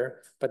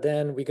computer, but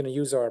then we're going to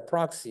use our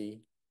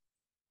proxy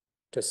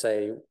to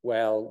say,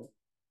 well,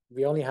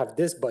 we only have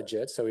this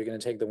budget, so we're going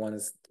to take the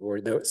ones or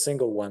the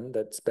single one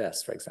that's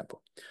best, for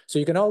example. So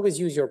you can always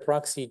use your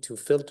proxy to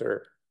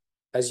filter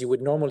as you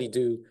would normally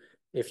do.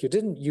 If you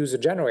didn't use a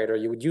generator,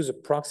 you would use a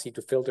proxy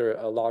to filter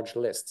a large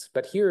list.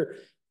 But here,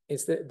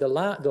 it's the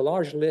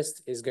large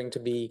list is going to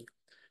be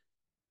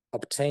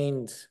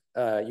obtained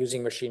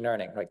using machine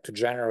learning, like to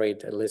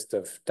generate a list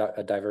of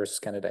diverse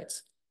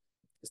candidates.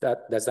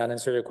 Does that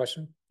answer your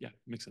question? Yeah,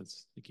 makes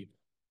sense. Thank you.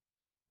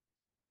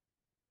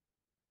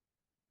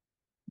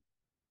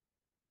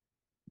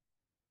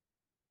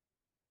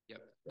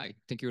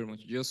 Thank you very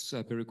much. Just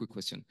a very quick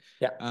question.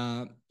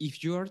 Yeah.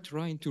 If you are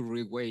trying to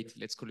reweight,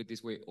 let's call it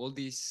this way, all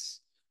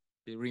these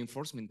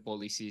reinforcement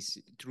policies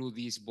through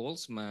this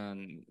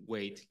Boltzmann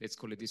weight, let's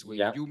call it this way,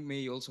 yeah. You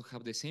may also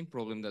have the same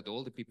problem that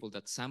all the people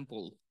that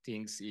sample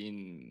things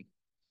in,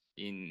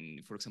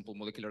 for example,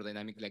 molecular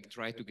dynamics, like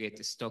try to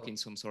get stuck in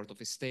some sort of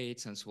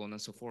states and so on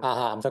and so forth.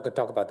 I'm going to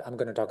talk about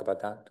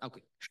that.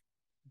 Okay.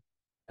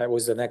 That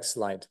was the next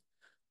slide.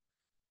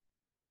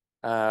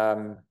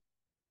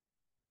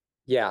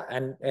 Yeah,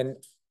 and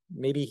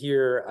maybe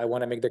here I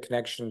want to make the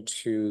connection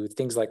to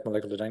things like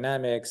molecular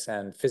dynamics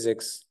and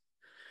physics.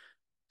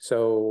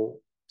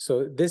 So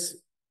this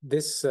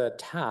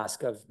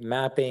task of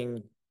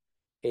mapping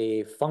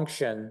a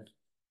function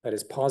that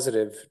is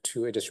positive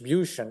to a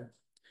distribution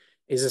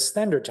is a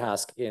standard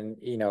task in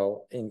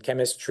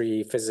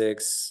chemistry,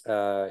 physics,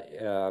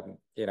 and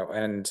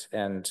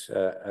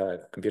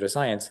computer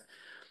science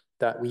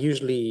that we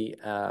usually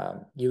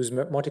use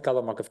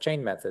multi-color Markov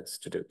chain methods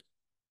to do.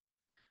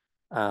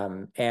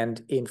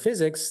 And in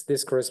physics,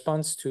 this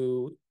corresponds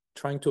to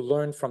trying to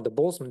learn from the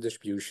Boltzmann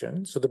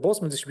distribution. So the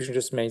Boltzmann distribution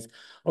just means,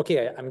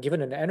 okay, I'm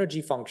given an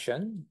energy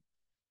function,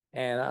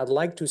 and I'd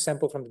like to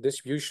sample from the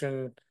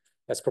distribution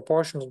that's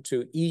proportional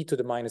to e to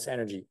the minus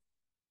energy,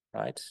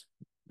 right?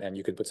 And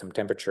you could put some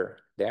temperature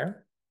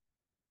there.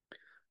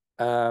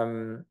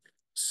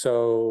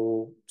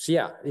 So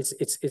yeah,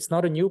 it's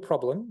not a new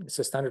problem. It's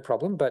a standard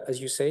problem, but as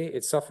you say,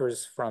 it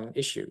suffers from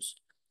issues.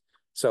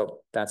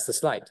 So that's the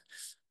slide.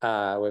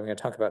 We're going to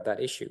talk about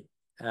that issue.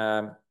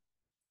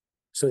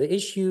 So the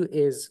issue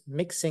is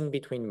mixing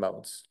between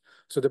modes.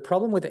 So the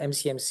problem with the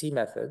MCMC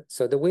method,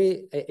 so the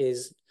way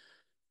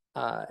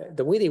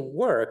they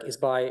work is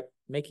by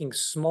making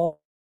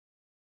small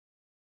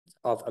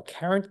of a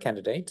current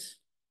candidate,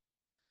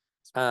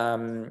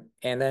 and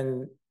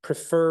then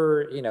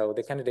prefer,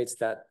 the candidates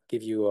that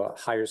give you a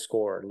higher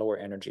score, lower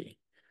energy.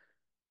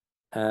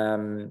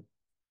 And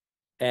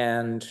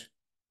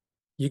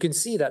you can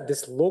see that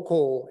this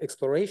local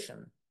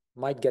exploration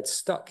might get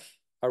stuck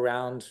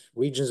around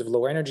regions of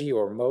low energy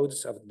or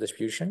modes of the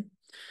distribution.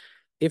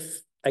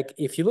 If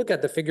you look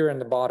at the figure in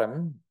the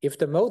bottom, if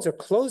the modes are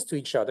close to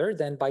each other,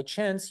 then by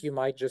chance, you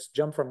might just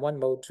jump from one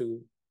mode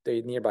to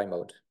the nearby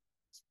mode.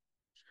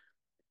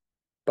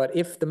 But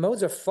if the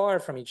modes are far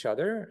from each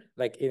other,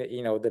 like,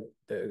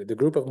 the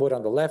group of mode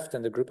on the left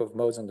and the group of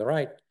modes on the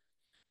right,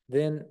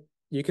 then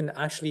you can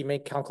actually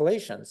make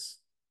calculations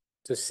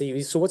to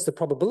see, so what's the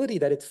probability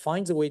that it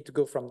finds a way to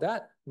go from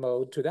that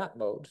mode to that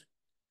mode?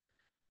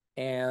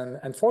 And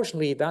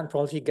unfortunately, that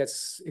probability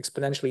gets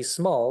exponentially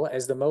small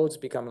as the modes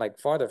become like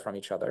farther from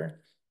each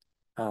other.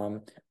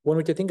 One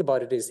way to think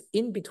about it is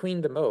in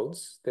between the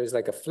modes, there's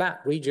like a flat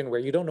region where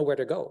you don't know where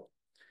to go.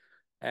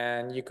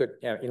 And you could,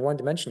 in one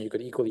dimension, you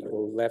could equally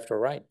go left or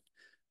right.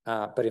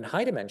 But in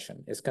high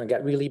dimension, it's going to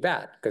get really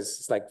bad because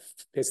it's like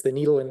it's the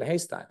needle in the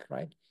haystack,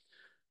 right?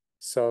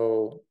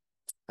 So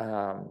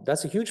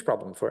that's a huge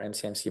problem for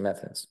MCMC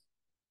methods.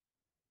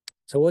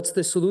 So what's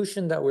the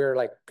solution that we're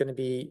like going to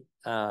be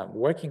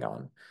working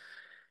on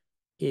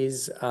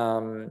is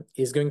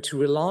going to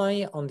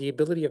rely on the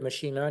ability of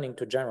machine learning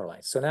to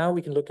generalize. So now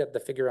we can look at the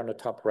figure on the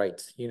top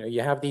right. You know,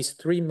 you have these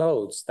 3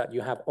 modes that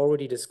you have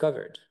already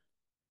discovered.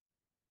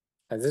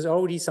 And there's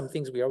already some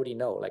things we already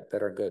know, like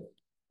that are good,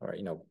 or,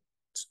 you know,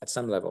 at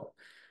some level.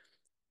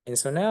 And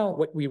so now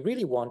what we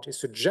really want is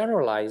to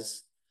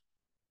generalize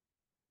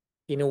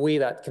in a way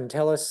that can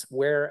tell us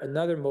where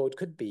another mode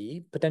could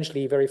be,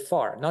 potentially very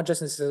far, not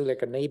just necessarily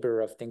like a neighbor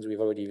of things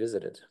we've already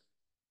visited.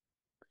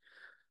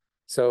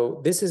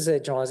 So this is a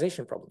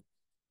generalization problem.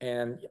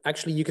 And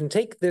actually you can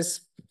take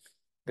this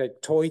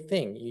like toy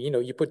thing, you know,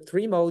 you put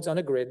 3 modes on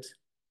a grid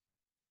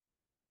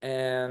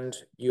and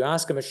you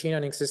ask a machine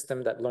learning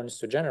system that learns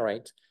to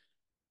generate,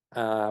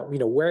 you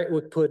know, where it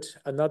would put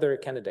another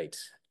candidate.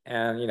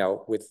 And, you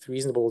know, with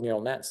reasonable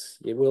neural nets,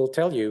 it will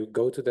tell you,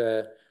 go to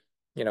the,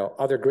 you know,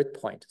 other grid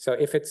point. So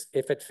if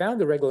it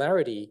found the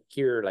regularity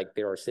here, like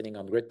they are sitting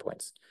on grid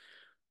points,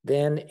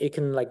 then it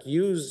can like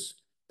use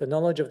the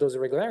knowledge of those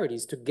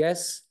irregularities to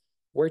guess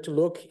where to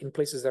look in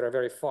places that are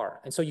very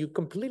far. And so you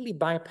completely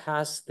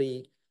bypass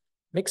the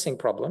mixing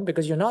problem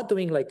because you're not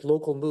doing like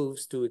local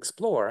moves to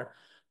explore.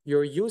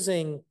 You're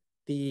using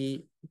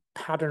the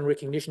pattern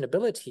recognition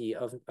ability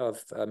of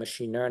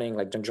machine learning,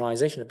 like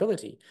generalization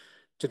ability,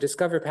 to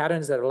discover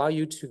patterns that allow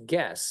you to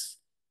guess,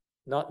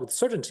 not with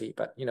certainty,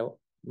 but, you know,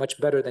 much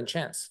better than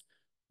chance,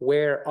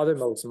 where other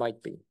modes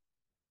might be.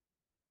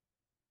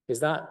 Is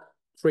that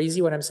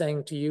crazy what I'm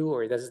saying to you,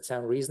 or does it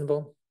sound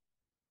reasonable?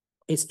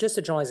 It's just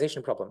a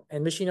generalization problem.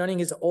 And machine learning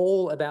is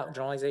all about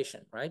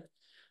generalization, right?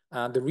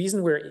 The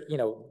reason where, you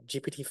know,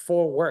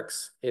 GPT-4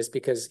 works is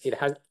because it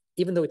has,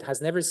 even though it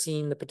has never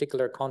seen the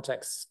particular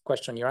context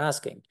question you're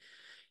asking,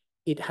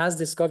 it has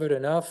discovered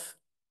enough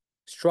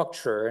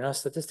structure, enough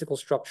statistical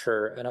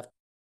structure, enough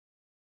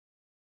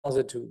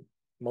to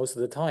most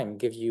of the time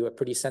give you a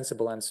pretty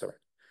sensible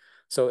answer.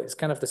 So it's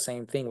kind of the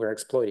same thing we're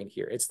exploiting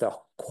here. It's the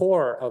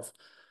core of,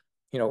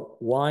 you know,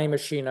 why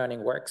machine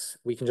learning works.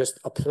 We can just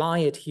apply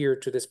it here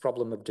to this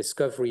problem of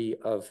discovery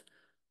of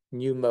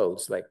new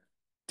modes, like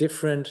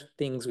different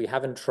things we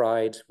haven't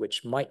tried,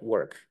 which might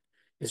work.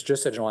 It's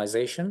just a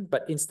generalization,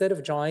 but instead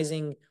of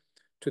generalizing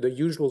to the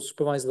usual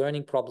supervised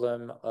learning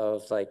problem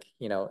of like,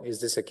 you know, is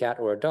this a cat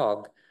or a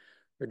dog?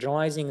 We're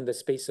generalizing in the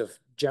space of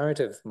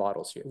generative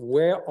models here.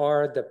 Where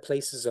are the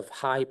places of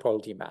high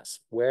probability mass?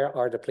 Where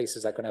are the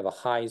places that can have a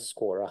high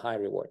score, a high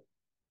reward?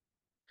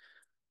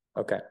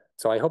 Okay,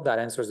 so I hope that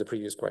answers the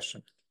previous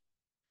question.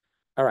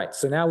 All right,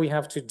 so now we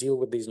have to deal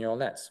with these neural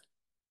nets.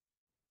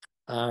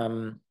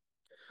 And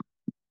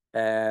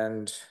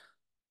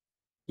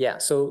yeah,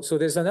 so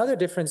there's another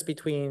difference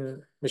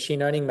between machine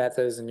learning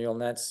methods and neural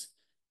nets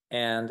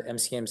and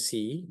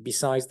MCMC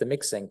besides the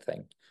mixing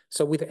thing.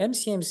 So with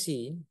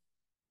MCMC,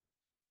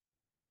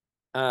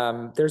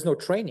 there's no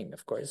training,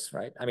 of course,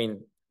 right? I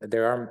mean,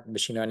 there are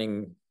machine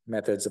learning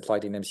methods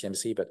applied in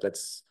MCMC, but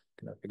let's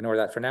ignore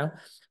that for now.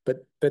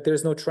 But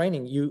there's no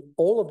training.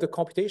 All of the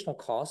computational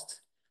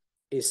cost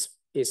is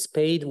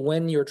paid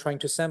when you're trying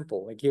to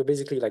sample. Like you're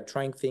basically like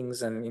trying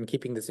things and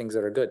keeping the things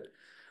that are good.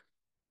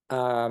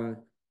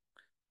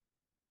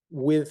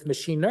 With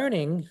machine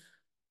learning,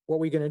 what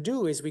we're going to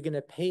do is we're going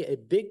to pay a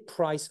big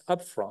price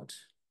upfront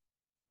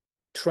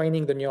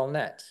training the neural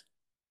net.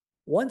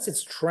 Once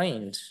it's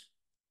trained,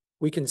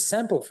 we can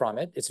sample from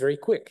it. It's very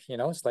quick, you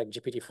know, it's like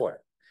GPT-4,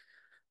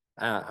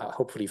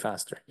 hopefully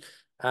faster.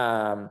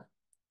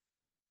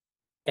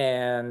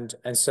 And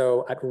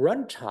so at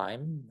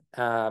runtime,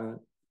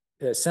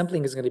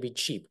 sampling is going to be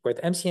cheap.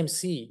 With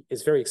MCMC,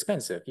 it's very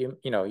expensive. You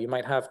know, you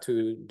might have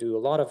to do a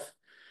lot of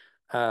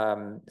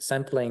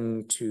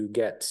sampling to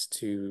get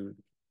to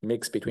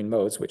mix between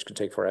modes, which could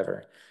take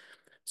forever.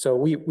 So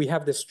we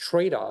have this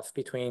trade-off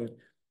between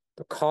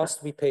the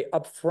cost we pay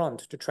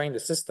upfront to train the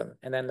system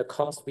and then the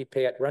cost we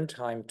pay at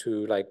runtime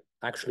to like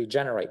actually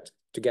generate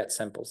to get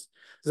samples.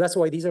 So that's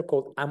why these are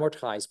called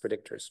amortized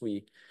predictors.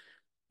 We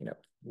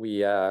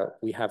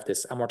have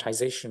this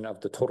amortization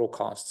of the total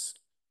costs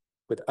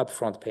with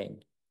upfront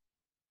paying.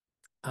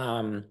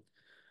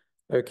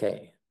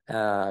 Okay.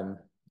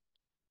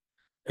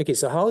 Okay,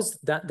 so how is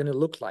that going to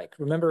look like?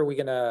 Remember, we're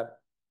going to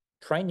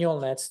train neural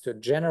nets to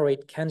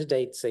generate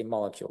candidate, say,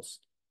 molecules.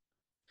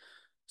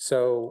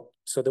 So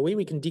the way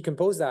we can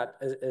decompose that,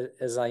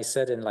 as I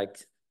said in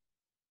like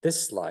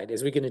this slide,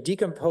 is we're going to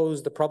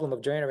decompose the problem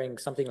of generating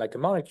something like a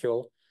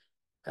molecule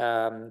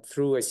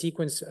through a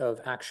sequence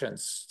of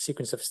actions,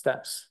 sequence of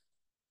steps,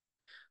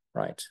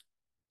 right?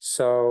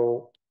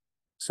 So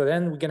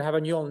then we're going to have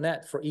a neural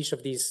net for each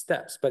of these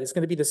steps, but it's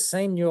going to be the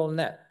same neural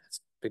net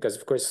because,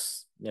 of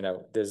course, you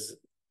know, there's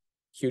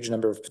huge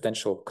number of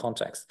potential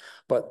contexts,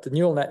 but the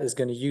neural net is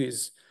going to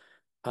use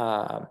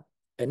an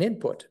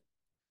input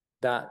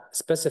that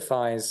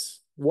specifies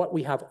what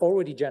we have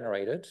already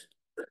generated,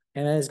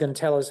 and then it's going to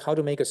tell us how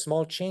to make a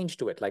small change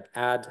to it, like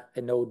add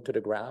a node to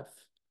the graph,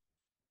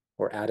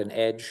 or add an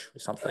edge or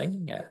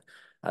something, yeah.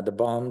 Add the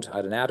bond,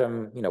 add an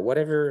atom,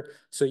 whatever.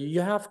 So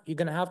you're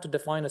going to have to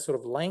define a sort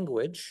of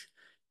language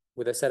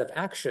with a set of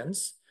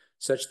actions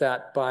such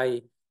that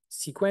by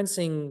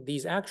sequencing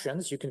these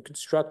actions, you can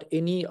construct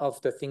any of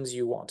the things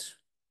you want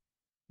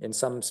in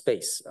some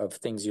space of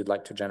things you'd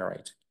like to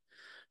generate.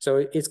 So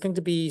it's going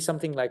to be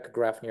something like a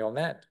graph neural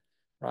net,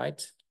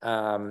 right?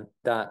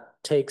 That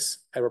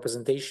takes a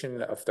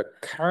representation of the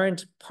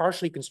current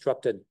partially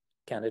constructed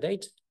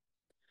candidate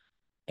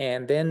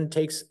and then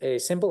takes a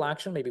simple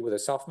action, maybe with a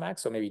softmax,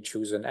 so maybe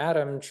choose an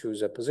atom,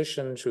 choose a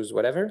position, choose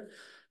whatever.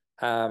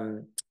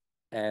 And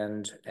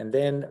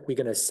then we're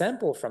going to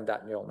sample from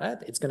that neural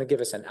net. It's going to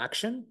give us an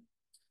action.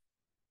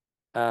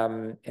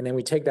 And then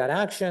we take that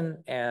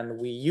action and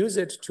we use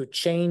it to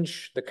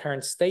change the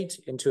current state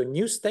into a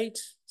new state.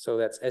 So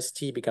that's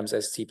ST becomes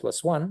ST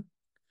plus 1.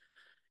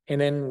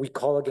 And then we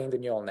call again the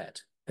neural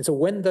net. And so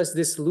when does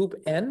this loop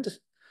end?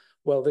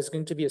 Well, there's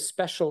going to be a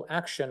special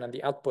action on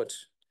the output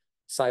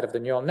side of the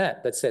neural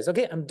net that says,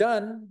 okay, I'm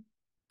done.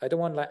 I don't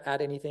want to add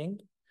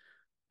anything.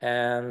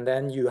 And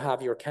then you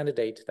have your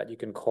candidate that you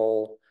can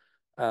call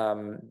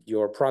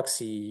your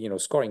proxy,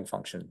 scoring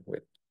function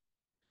with.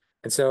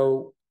 And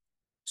so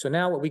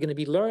now what we're going to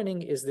be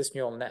learning is this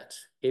neural net.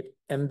 It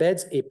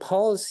embeds a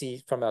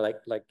policy from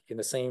like in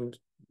the same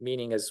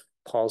meaning as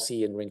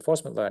policy in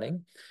reinforcement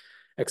learning,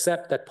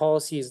 except that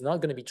policy is not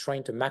going to be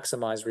trained to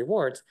maximize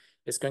rewards.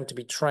 It's going to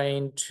be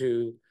trained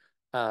to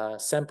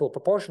sample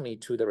proportionally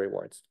to the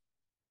rewards.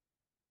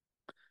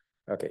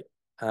 Okay.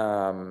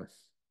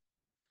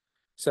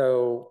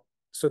 So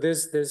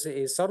there's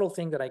a subtle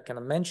thing that I kind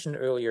of mentioned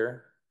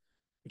earlier,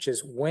 which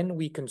is when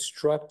we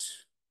construct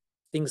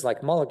things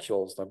like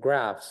molecules or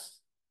graphs,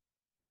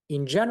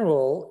 in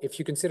general, if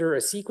you consider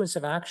a sequence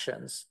of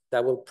actions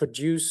that will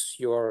produce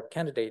your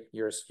candidate,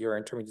 your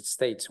intermediate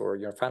state or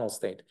your final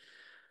state,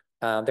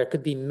 there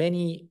could be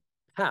many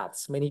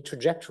paths, many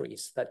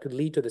trajectories that could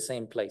lead to the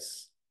same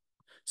place.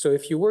 So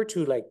if you were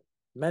to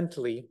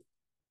mentally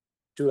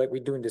do like we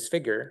do in this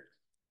figure,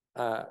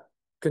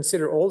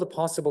 consider all the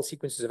possible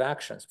sequences of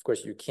actions. Of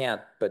course, you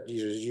can't, but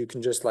you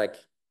can just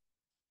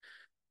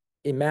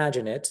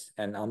imagine it,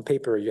 and on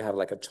paper you have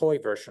a toy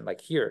version.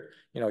 Like here,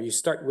 you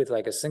start with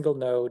a single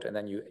node, and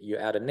then you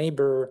add a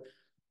neighbor,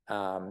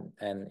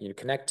 and you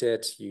connect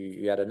it.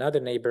 You add another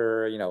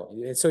neighbor,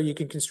 and so you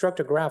can construct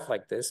a graph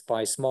like this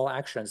by small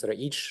actions that are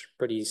each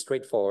pretty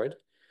straightforward.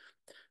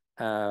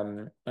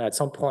 At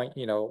some point,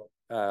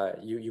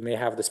 you may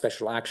have the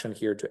special action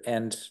here to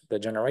end the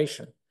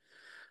generation.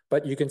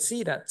 But you can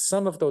see that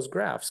some of those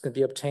graphs can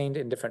be obtained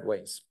in different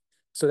ways.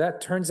 So that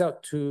turns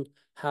out to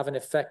have an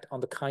effect on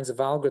the kinds of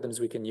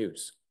algorithms we can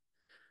use.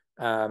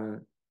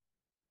 The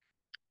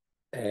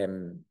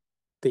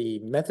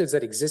methods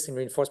that exist in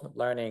reinforcement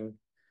learning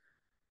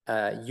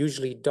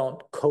usually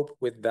don't cope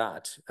with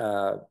that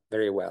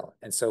very well.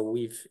 And so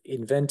we've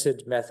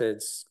invented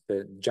methods,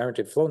 the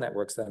generative flow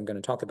networks that I'm going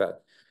to talk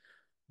about,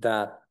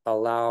 that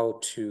allow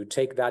to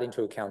take that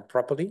into account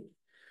properly.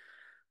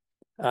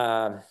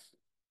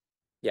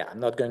 Yeah,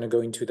 I'm not going to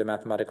go into the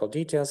mathematical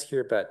details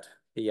here, but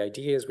the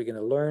idea is we're going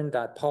to learn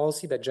that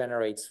policy that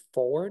generates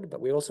forward,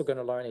 but we're also going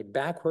to learn a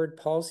backward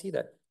policy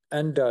that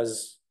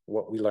undoes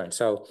what we learned.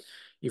 So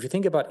if you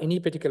think about any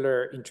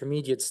particular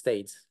intermediate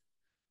state,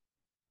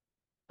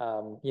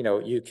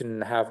 you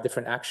can have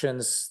different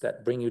actions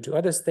that bring you to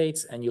other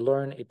states, and you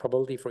learn a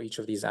probability for each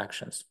of these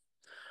actions.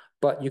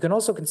 But you can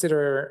also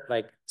consider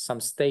some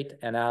state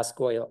and ask,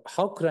 well,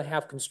 how could I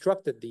have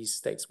constructed these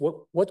states?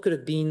 What could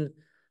have been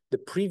the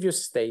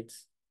previous state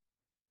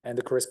and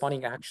the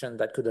corresponding action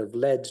that could have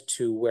led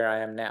to where I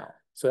am now?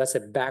 So that's a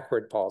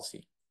backward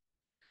policy.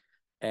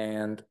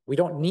 And we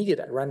don't need it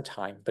at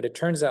runtime, but it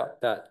turns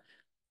out that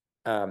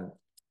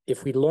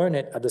if we learn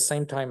it at the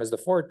same time as the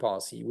forward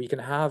policy, we can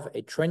have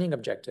a training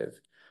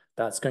objective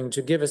that's going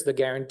to give us the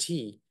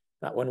guarantee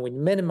that when we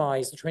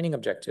minimize the training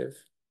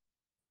objective,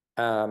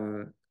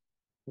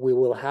 we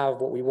will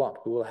have what we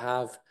want. We will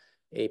have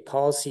a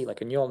policy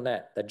like a neural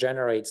net that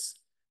generates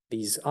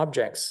these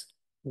objects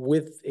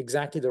with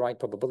exactly the right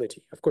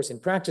probability. Of course, in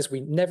practice, we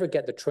never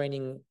get the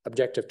training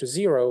objective to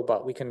 0,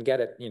 but we can get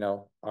it,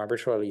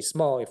 arbitrarily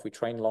small if we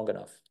train long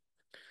enough.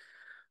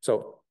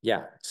 So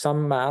yeah,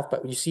 some math,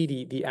 but you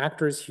see the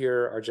actors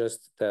here are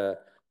just the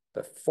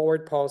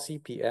forward policy,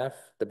 PF,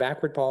 the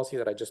backward policy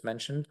that I just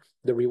mentioned,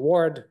 the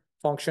reward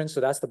function. So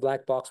that's the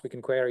black box we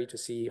can query to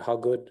see how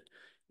good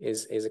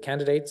is a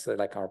candidate, so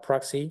like our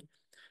proxy.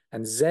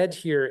 And Z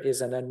here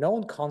is an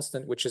unknown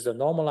constant, which is the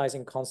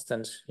normalizing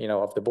constant,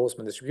 of the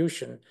Boltzmann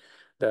distribution,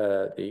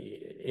 the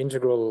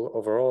integral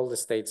over all the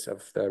states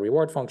of the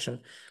reward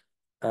function.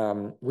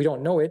 We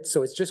don't know it,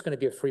 so it's just going to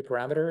be a free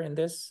parameter in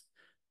this,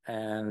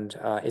 and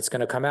it's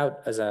going to come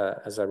out as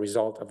a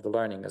result of the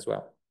learning as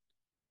well.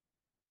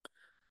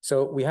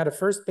 So we had a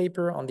first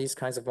paper on these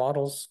kinds of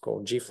models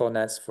called GFlow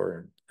nets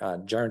for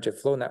generative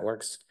flow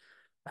networks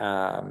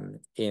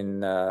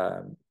in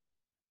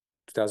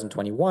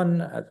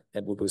 2021.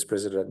 It was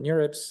presented at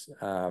NeurIPS.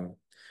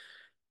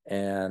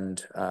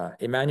 And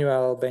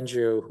Emmanuel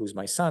Bengio, who's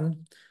my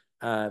son,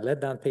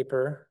 led that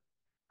paper.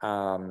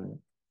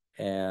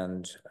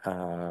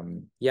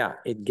 Yeah,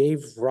 it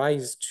gave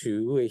rise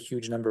to a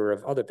huge number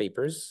of other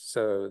papers.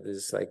 So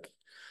there's like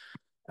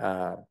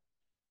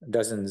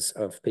dozens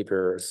of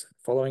papers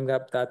following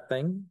up that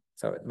thing.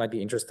 So it might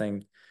be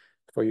interesting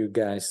for you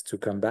guys to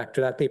come back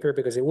to that paper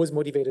because it was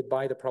motivated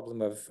by the problem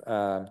of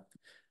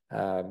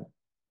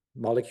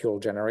molecule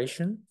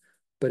generation.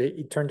 But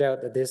it turned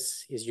out that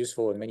this is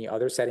useful in many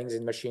other settings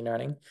in machine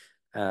learning.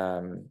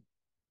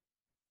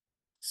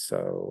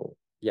 So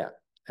yeah,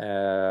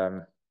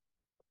 I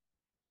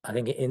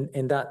think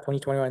in that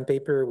 2021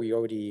 paper, we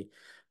already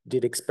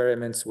did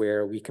experiments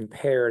where we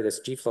compare this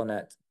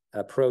GFlowNet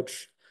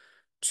approach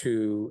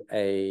to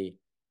a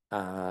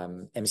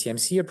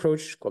MCMC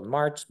approach called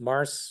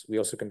MARS. We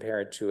also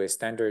compare it to a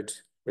standard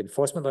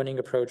reinforcement learning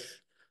approach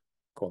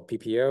called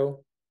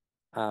PPO.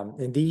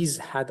 And these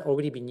had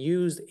already been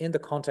used in the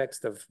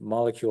context of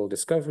molecule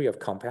discovery, of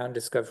compound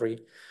discovery.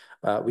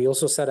 We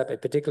also set up a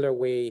particular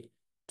way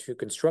to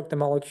construct the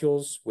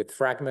molecules with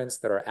fragments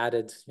that are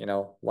added,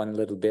 one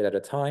little bit at a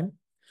time.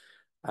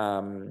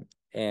 And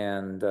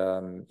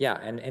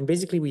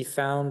basically we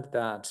found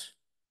that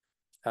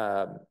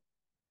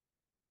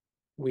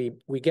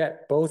we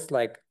get both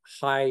like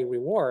high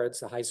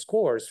rewards, high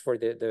scores for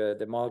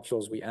the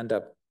molecules we end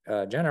up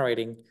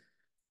generating,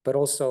 but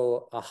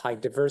also a high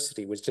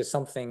diversity, which is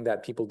something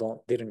that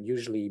people didn't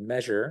usually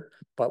measure,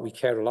 but we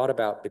cared a lot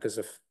about because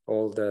of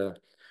all the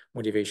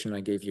motivation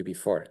I gave you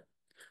before.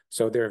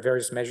 So there are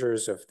various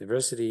measures of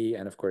diversity,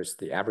 and of course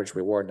the average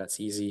reward, that's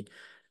easy.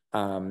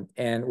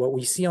 And what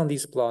we see on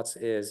these plots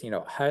is,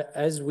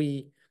 as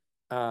we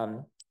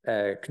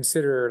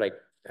consider like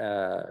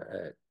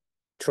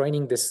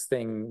training this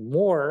thing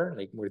more,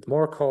 like with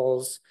more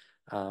calls,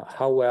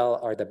 how well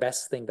are the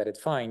best thing that it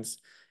finds,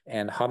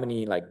 and how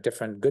many like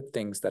different good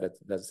things that it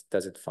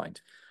does it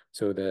find.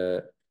 So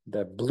the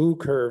blue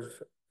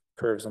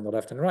curves on the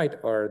left and right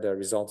are the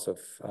results of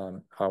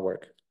our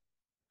work.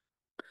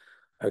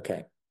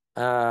 Okay.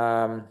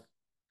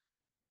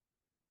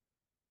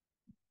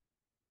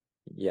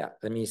 Yeah,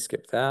 let me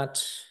skip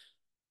that.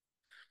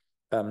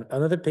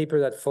 Another paper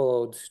that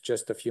followed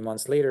just a few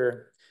months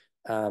later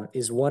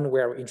is one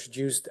where we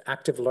introduced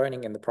active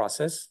learning in the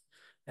process.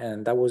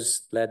 And that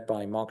was led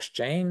by Moksh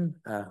Jain,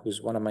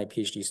 who's one of my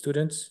PhD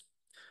students.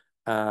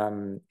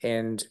 And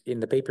in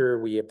the paper,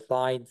 we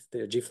applied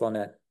the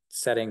GFlowNet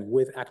setting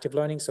with active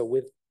learning, so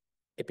with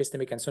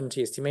epistemic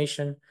uncertainty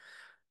estimation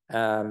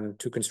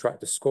to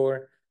construct the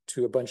score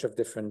to a bunch of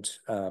different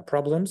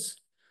problems.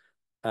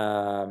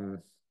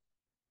 So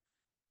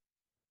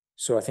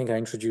I think I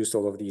introduced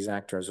all of these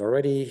actors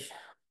already.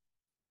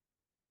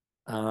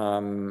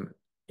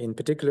 In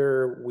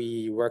particular,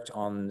 we worked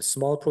on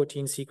small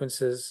protein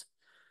sequences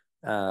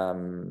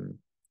and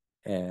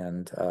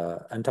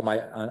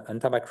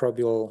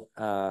antimicrobial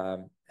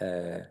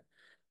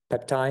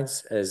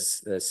peptides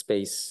as the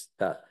space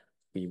that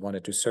we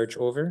wanted to search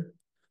over.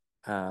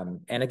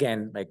 And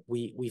again, like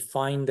we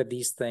find that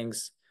these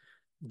things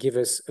give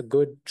us a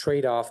good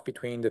trade-off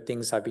between the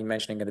things I've been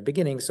mentioning in the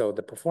beginning. So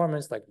the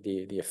performance, like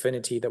the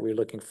affinity that we're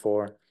looking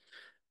for,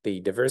 the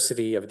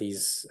diversity of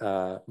these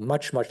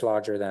much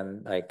larger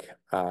than like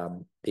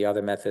the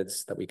other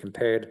methods that we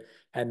compared,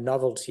 and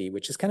novelty,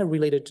 which is kind of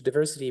related to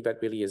diversity, but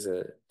really is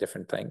a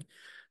different thing.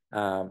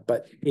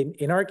 But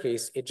in our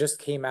case, it just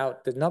came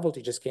out, the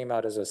novelty just came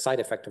out as a side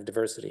effect of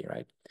diversity,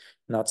 right?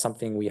 Not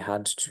something we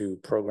had to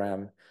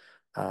program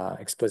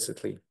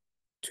explicitly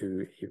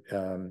to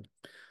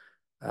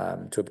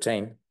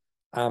obtain.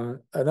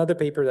 Another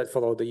paper that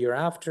followed the year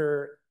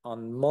after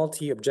on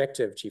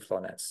multi-objective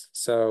GFlowNets.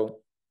 So,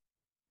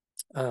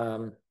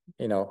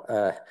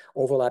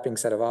 overlapping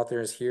set of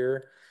authors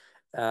here.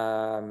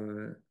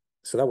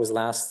 So that was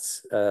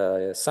last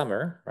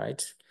summer,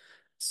 right?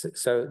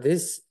 So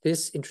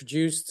this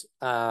introduced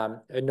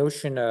a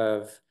notion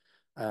of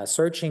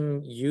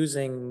searching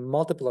using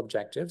multiple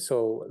objectives.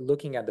 So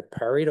looking at the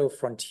Pareto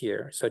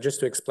frontier. So just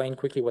to explain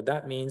quickly what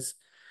that means,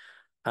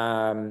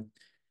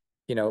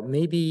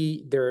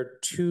 maybe there are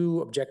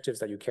two objectives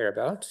that you care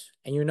about,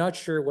 and you're not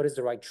sure what is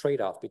the right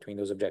trade-off between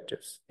those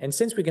objectives. And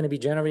since we're going to be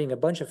generating a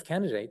bunch of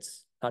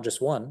candidates, not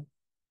just one,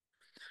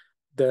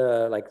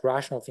 the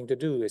rational thing to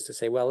do is to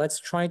say, well, let's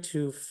try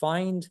to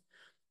find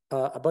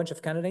a bunch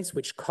of candidates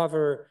which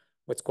cover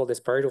what's called this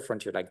Pareto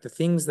frontier, like the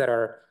things that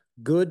are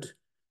good,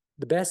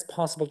 the best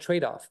possible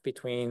trade-off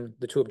between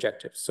the two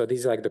objectives. So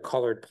these are like the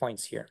colored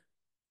points here,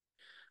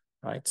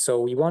 right?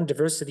 So we want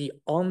diversity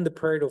on the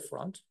Pareto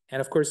front. And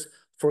of course,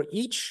 for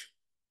each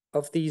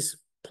of these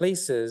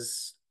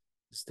places,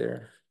 is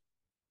there,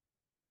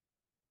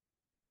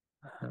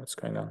 what's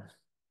going on?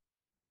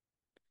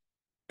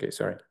 Okay,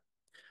 sorry.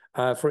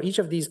 For each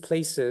of these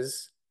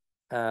places,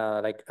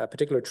 like a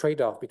particular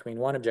trade-off between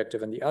one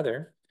objective and the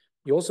other,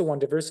 you also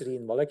want diversity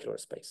in molecular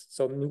space.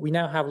 So we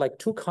now have like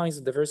two kinds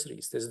of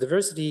diversities. There's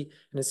diversity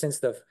in the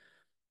sense of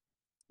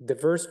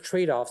diverse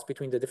trade-offs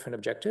between the different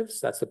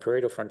objectives. That's the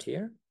Pareto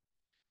frontier.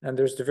 And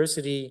there's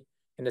diversity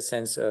in the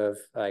sense of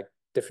like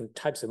different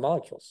types of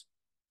molecules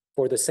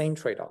for the same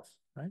trade-off.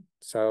 right?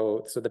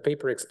 So the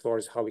paper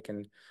explores how we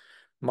can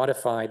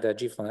modify the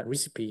GFlowNet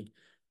recipe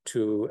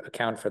to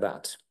account for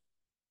that.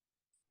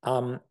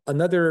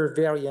 Another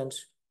variant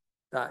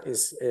that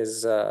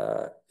is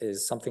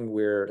something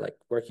we're like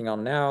working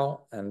on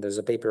now, and there's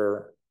a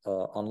paper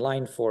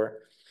online for,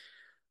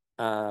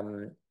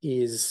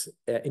 is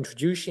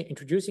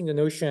introducing the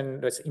notion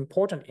that's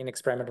important in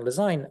experimental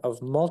design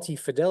of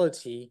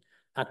multi-fidelity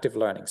active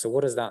learning. So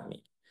what does that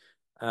mean?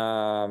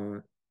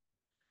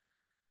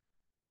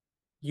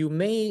 You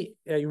may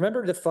you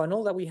remember the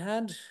funnel that we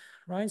had,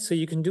 right? So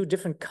you can do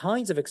different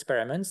kinds of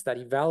experiments that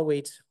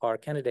evaluate our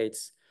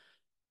candidates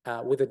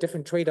with a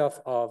different trade-off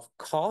of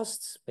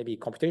costs, maybe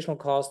computational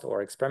cost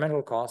or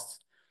experimental costs,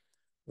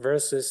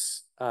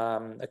 versus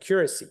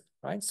accuracy,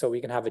 right? So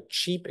we can have a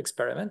cheap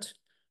experiment,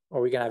 or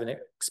we can have an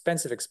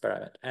expensive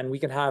experiment, and we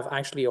can have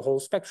actually a whole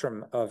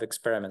spectrum of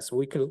experiments.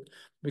 We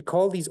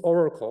call these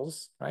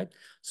oracles, right?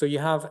 So you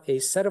have a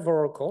set of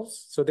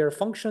oracles. So there are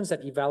functions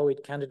that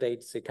evaluate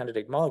candidates, say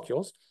candidate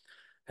molecules,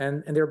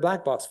 and they're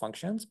black box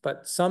functions,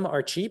 but some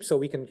are cheap, so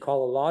we can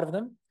call a lot of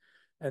them,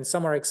 and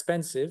some are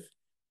expensive,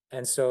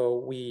 and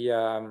so we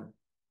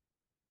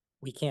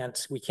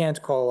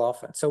can't call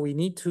often. So we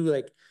need to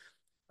like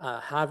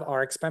have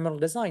our experimental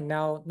design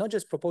now, not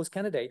just propose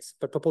candidates,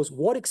 but propose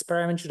what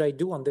experiment should I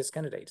do on this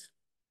candidate.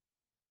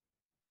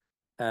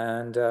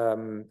 And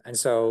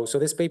so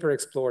this paper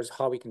explores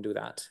how we can do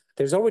that.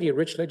 There's already a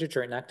rich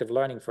literature in active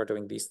learning for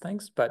doing these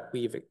things, but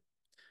we've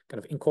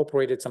kind of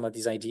incorporated some of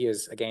these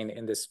ideas again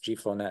in this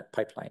GFlowNet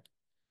pipeline.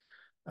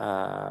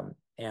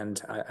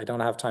 And I don't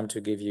have time to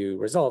give you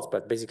results,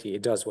 but basically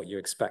it does what you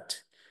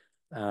expect.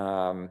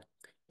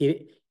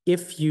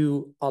 If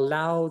you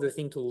allow the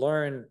thing to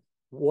learn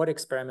what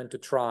experiment to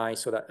try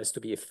so that as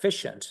to be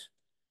efficient,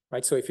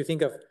 right? So if you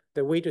think of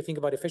the way to think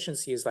about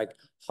efficiency is like,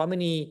 how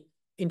many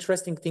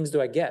interesting things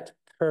do I get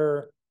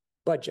per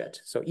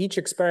budget? So each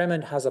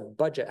experiment has a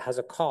budget, has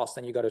a cost,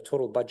 and you got a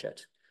total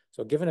budget.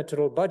 So given a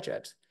total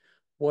budget,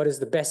 what is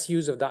the best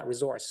use of that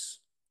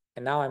resource?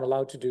 And now I'm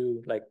allowed to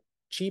do like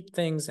cheap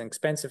things and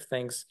expensive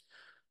things.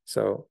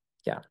 So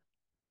yeah.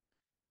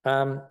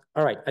 All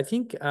right, I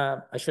think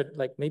I should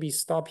like maybe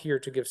stop here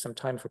to give some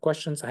time for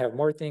questions. I have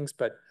more things,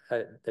 but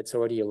that's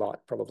already a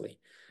lot probably.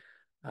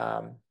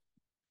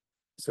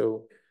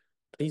 So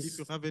please. If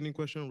you have any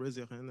question, raise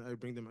your hand. I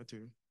bring them out to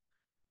you.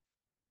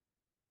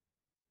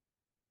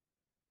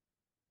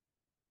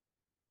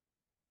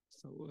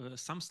 So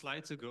some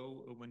slides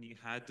ago, when you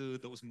had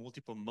those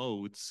multiple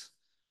modes,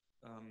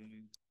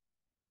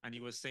 and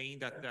you were saying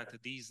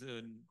that these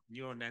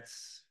neural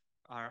nets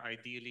are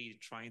ideally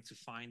trying to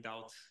find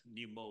out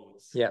new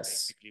modes.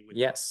 Yes.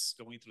 Yes.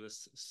 Going through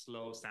this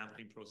slow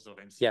sampling process of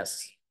MCP.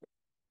 Yes.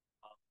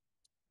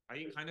 Are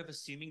you kind of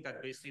assuming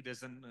that basically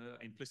there's an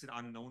implicit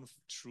unknown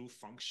true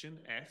function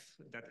f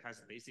that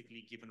has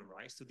basically given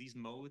rise to these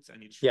modes,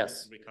 and you try to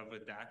recover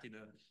that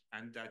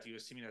and that you're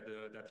assuming that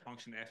that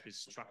function f is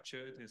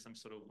structured in some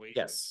sort of way?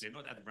 Yes. They're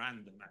not at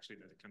random, actually.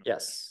 That kind of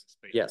yes.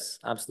 Yes,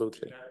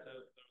 absolutely. Is that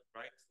the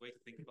right way to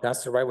think about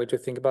That's the right way to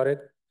think about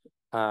it.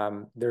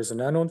 There's an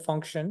unknown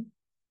function.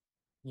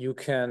 You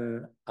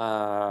can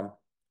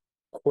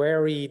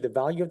query the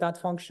value of that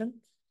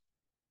function.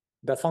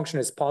 That function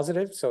is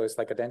positive, so it's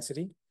like a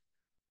density.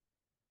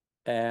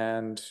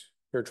 And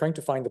you're trying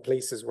to find the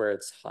places where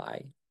it's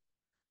high.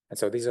 And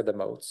so these are the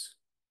modes.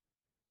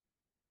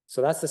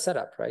 So that's the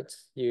setup, right?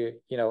 You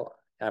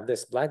have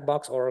this black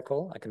box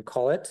oracle, I can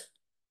call it,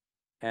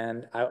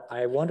 and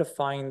I want to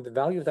find the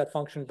value of that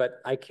function, but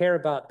I care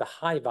about the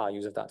high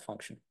values of that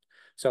function.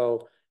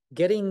 So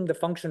getting the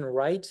function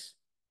right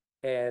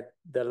at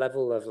the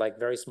level of like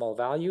very small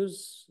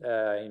values,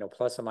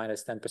 plus or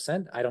minus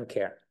 10%, I don't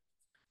care.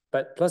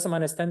 But plus or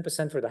minus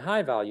 10% for the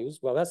high values,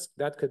 well,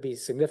 that could be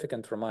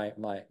significant for my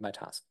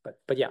task.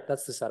 But yeah,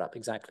 that's the setup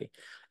exactly.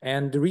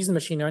 And the reason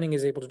machine learning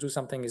is able to do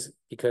something is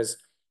because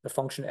the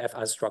function f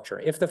has structure.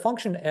 If the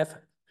function f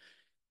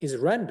is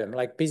random,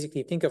 like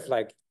basically think of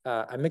like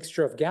a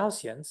mixture of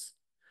Gaussians,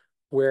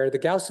 where the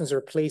Gaussians are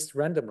placed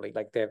randomly,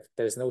 like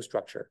there's no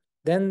structure,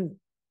 then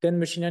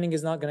machine learning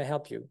is not going to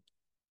help you.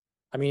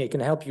 I mean, it can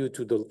help you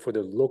for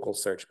the local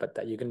search, but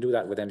that you can do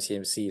that with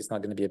MCMC. It's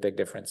not going to be a big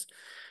difference.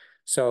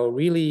 So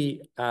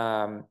really,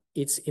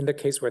 it's in the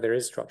case where there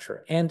is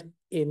structure. And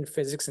in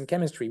physics and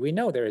chemistry, we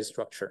know there is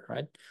structure,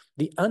 right?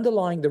 The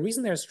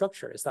reason there's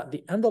structure is that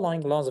the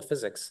underlying laws of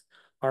physics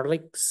are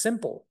like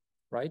simple,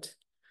 right?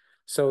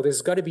 So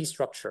there's got to be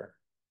structure.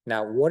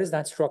 Now, what is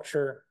that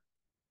structure?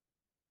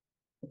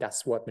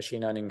 That's what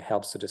machine learning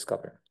helps to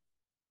discover.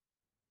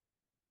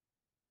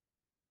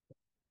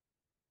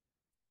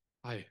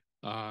 Hi,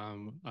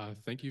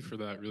 thank you for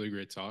that really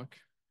great talk.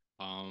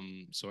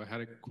 So I had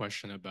a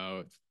question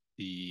about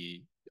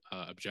the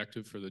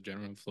objective for the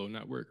general flow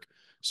network.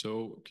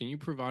 So can you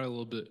provide a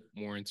little bit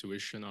more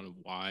intuition on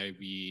why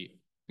we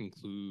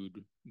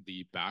include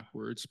the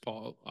backwards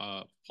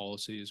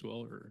policy as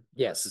well, or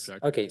Yes.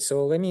 trajectory? Okay,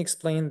 so let me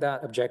explain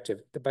that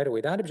objective. By the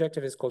way, that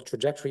objective is called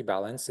trajectory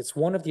balance. It's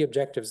one of the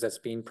objectives that's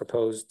being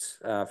proposed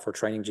for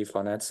training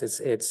GFlow nets.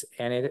 It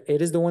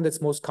is the one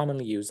that's most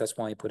commonly used. That's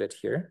why I put it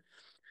here.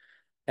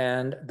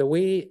 And the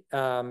way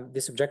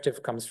this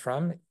objective comes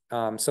from,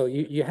 so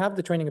you have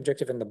the training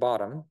objective in the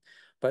bottom,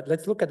 but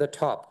let's look at the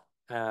top.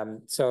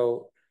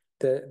 So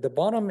the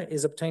bottom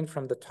is obtained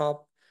from the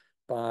top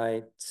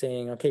by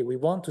saying, okay, we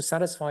want to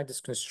satisfy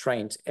this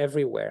constraint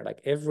everywhere,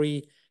 like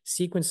every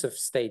sequence of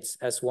states,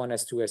 S1,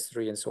 S2,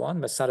 S3, and so on,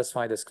 must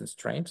satisfy this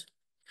constraint.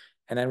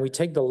 And then we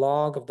take the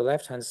log of the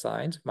left-hand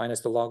side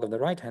minus the log of the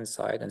right-hand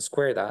side and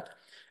square that.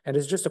 And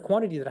it's just a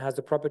quantity that has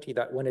the property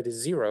that when it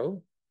is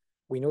 0,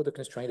 we know the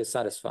constraint is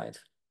satisfied.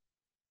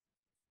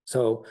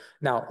 So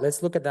now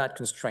let's look at that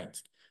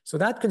constraint. So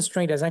that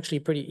constraint is actually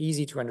pretty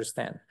easy to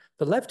understand.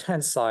 The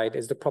left-hand side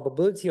is the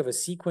probability of a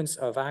sequence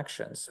of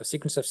actions, a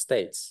sequence of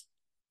states,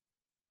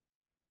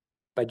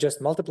 by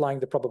just multiplying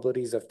the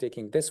probabilities of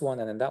taking this one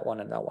and then that one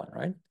and that one,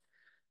 right?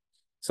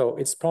 So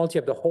it's probability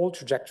of the whole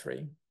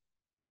trajectory.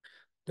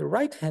 The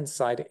right-hand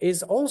side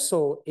is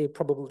also a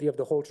probability of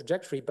the whole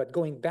trajectory, but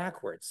going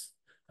backwards.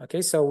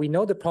 Okay, so we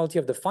know the probability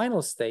of the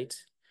final state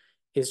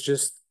is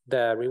just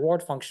the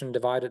reward function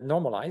divided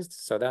normalized.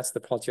 So that's the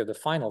probability of the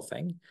final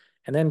thing.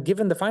 And then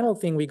given the final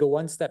thing, we go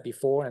one step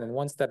before and then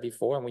one step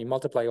before, and we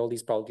multiply all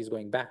these probabilities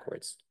going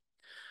backwards.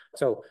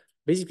 So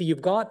basically,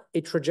 you've got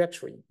a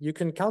trajectory. You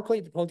can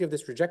calculate the probability of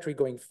this trajectory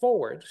going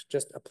forward,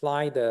 just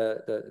apply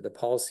the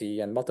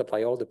policy and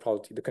multiply all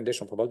the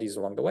conditional probabilities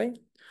along the way.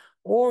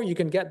 Or you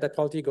can get that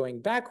probability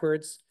going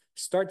backwards,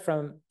 start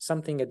from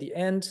something at the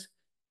end,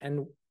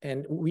 and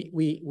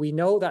we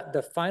know that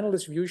the final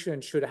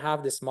distribution should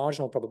have this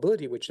marginal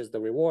probability, which is the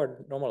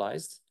reward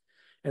normalized,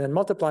 and then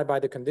multiply by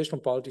the conditional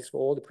probabilities for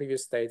all the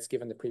previous states,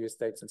 given the previous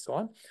states, and so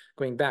on,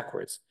 going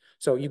backwards.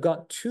 So you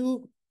got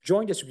two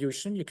joint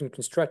distribution. You can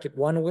construct it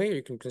one way, or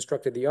you can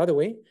construct it the other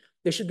way.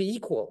 They should be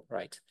equal,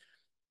 right?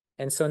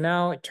 And so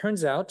now it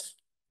turns out,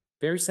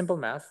 very simple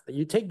math, that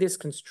you take this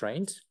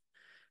constraint,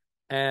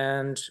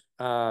 and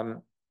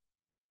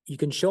you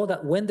can show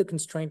that when the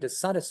constraint is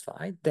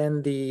satisfied,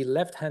 then the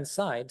left-hand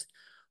side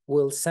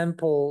will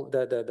sample,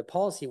 the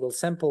policy will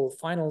sample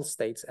final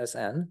states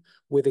Sn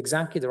with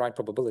exactly the right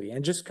probability. And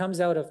it just comes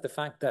out of the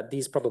fact that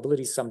these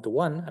probabilities sum to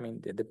 1. I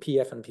mean, the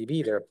PF and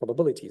PB, they're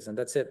probabilities, and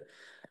that's it.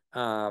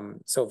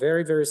 So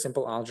very, very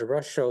simple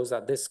algebra shows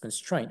that this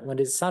constraint, when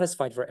it is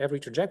satisfied for every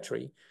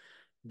trajectory,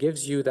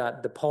 gives you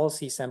that the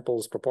policy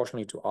samples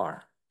proportionally to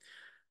R.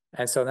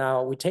 And so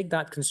now we take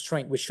that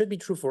constraint, which should be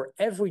true for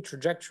every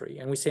trajectory,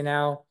 and we say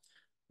now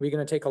we're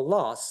going to take a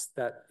loss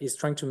that is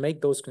trying to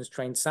make those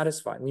constraints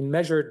satisfied. We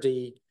measure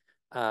the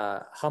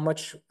how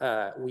much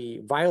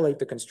we violate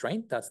the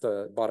constraint, that's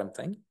the bottom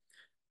thing,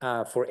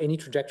 for any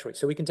trajectory.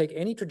 So we can take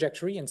any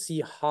trajectory and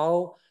see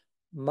how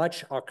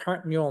much our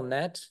current neural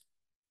net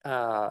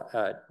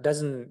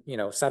doesn't,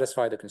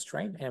 satisfy the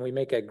constraint, and we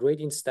make a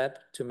gradient step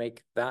to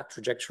make that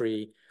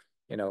trajectory,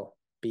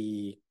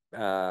 be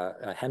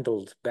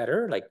handled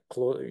better, like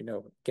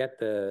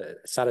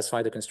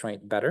satisfy the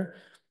constraint better,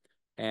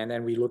 and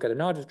then we look at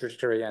another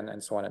trajectory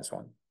and so on and so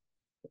on.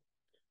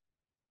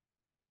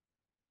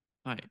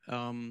 Hi.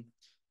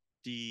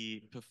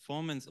 The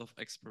performance of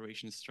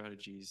exploration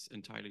strategies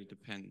entirely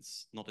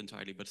depends, not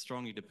entirely, but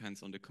strongly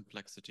depends on the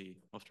complexity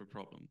of the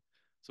problem.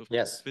 So for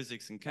yes,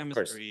 physics and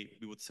chemistry,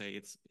 we would say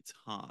it's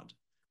hard.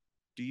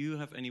 Do you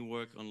have any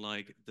work on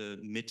like the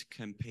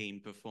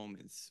mid-campaign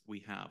performance we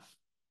have?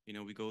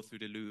 We go through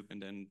the loop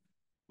and then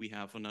we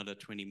have another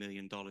 $20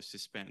 million to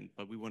spend,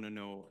 but we want to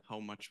know how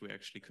much we're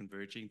actually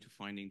converging to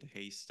finding the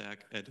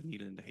haystack, the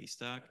needle in the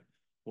haystack,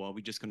 or are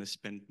we just going to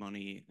spend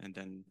money and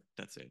then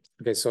that's it?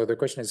 Okay, so the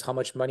question is, how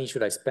much money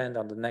should I spend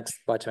on the next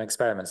batch of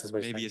experiments?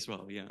 Maybe as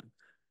well, yeah.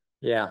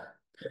 Yeah.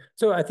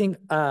 So I think,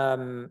 I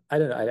don't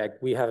know,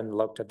 we haven't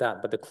looked at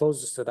that, but the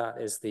closest to that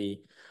is the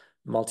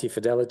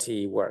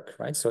multi-fidelity work,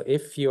 right? So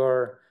if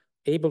you're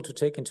able to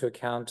take into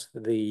account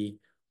the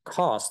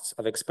costs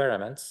of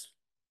experiments,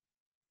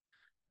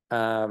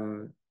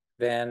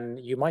 then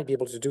you might be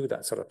able to do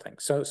that sort of thing.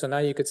 So now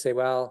you could say,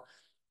 well,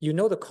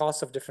 the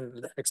cost of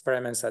different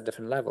experiments at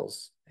different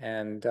levels,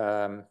 and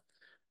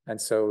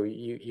so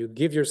you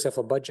give yourself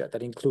a budget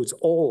that includes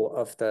all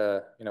of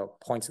the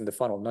points in the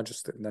funnel, not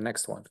just the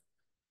next one.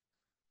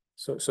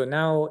 So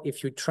now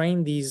if you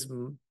train these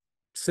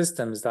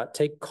systems that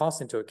take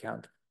costs into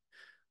account,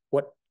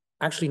 what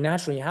actually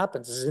naturally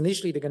happens is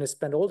initially they're going to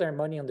spend all their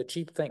money on the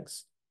cheap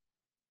things.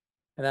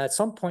 And at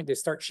some point they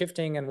start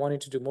shifting and wanting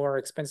to do more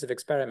expensive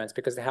experiments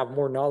because they have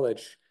more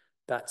knowledge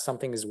that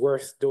something is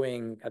worth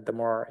doing at the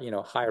more,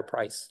 higher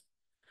price.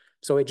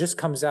 So it just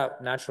comes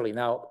out naturally.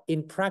 Now,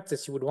 in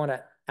practice, you would want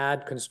to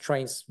add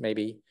constraints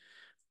maybe,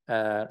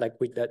 like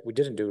we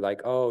didn't do,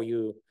 like, oh,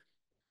 you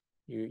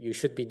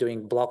should be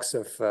doing blocks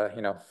of,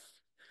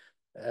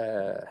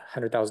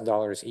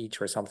 $100,000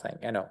 each or something,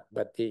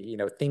 but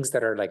things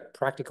that are like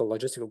practical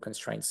logistical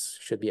constraints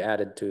should be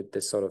added to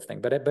this sort of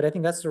thing. But I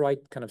think that's the right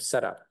kind of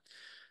setup.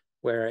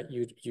 where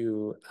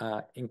you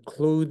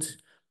include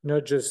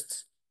not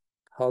just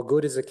how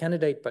good is a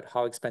candidate, but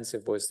how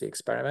expensive was the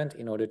experiment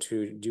in order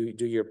to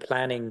do your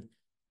planning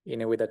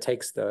in a way that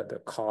takes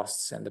the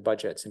costs and the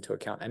budgets into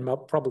account, and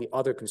probably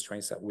other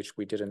constraints that which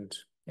we didn't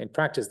in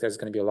practice. There's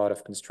going to be a lot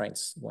of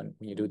constraints when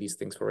you do these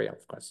things for real,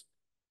 of course.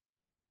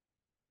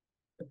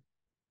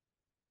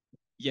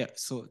 Yeah,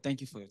 so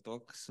thank you for your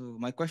talk. So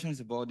my question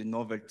is about the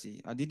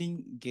novelty. I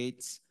didn't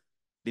get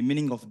the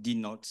meaning of D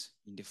naught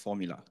in the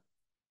formula.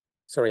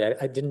 Sorry,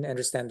 I didn't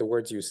understand the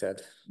words you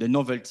said. The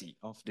novelty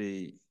of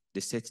the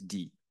set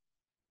D.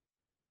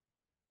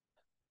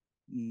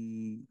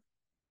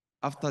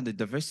 After the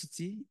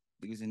diversity,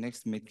 there is the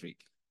next metric.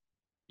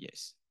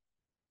 Yes.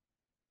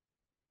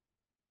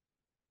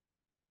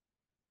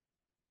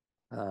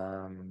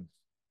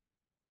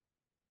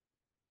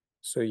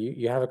 So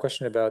you have a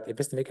question about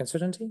epistemic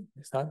uncertainty?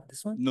 Is that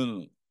this one?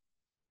 No.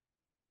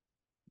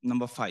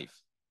 Number 5.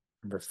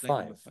 Number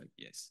Slide 5. 5,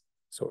 yes.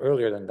 So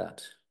earlier than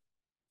that.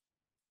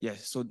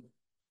 Yes, so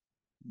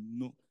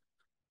no.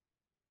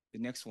 The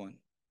next one.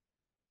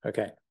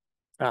 Okay.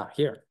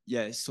 Here.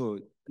 Yeah, so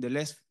the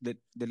less the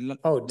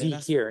D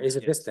last here one, is a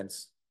yes.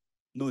 distance.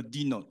 No,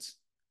 D naught.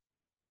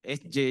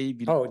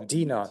 SJ. Oh,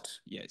 D naught.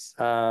 Yes.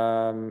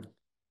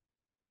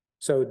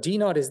 So D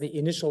naught is the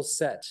initial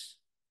set.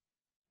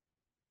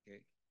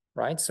 Okay.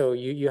 Right? So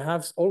you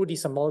have already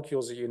some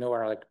molecules that you know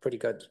are like pretty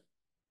good.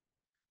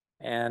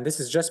 And this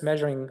is just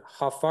measuring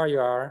how far you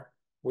are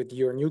with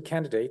your new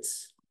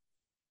candidates,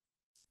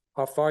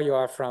 how far you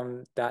are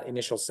from that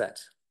initial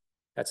set.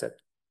 That's it.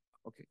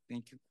 Okay,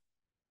 thank you.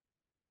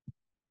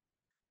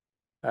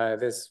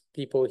 There's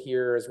people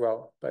here as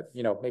well, but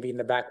maybe in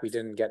the back we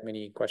didn't get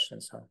many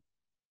questions.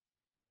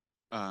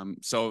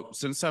 So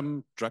since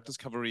some drug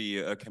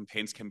discovery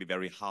campaigns can be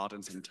very hard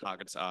and some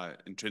targets are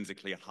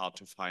intrinsically hard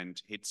to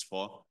find hits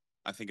for,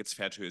 I think it's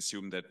fair to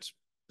assume that,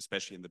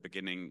 especially in the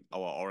beginning,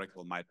 our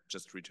oracle might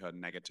just return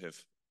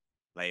negative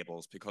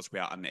labels because we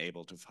are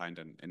unable to find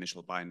an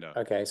initial binder.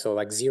 Okay, so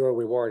like 0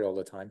 reward all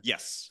the time.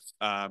 Yes.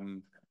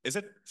 Is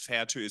it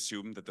fair to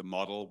assume that the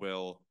model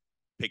will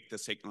pick the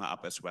signal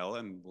up as well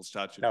and will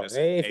start to just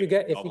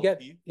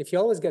if you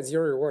always get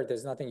 0 reward,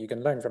 there's nothing you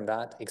can learn from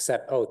that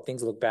except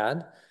things look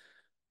bad.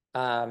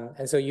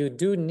 And so you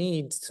do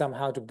need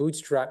somehow to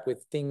bootstrap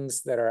with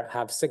things that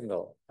have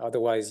signal.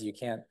 Otherwise you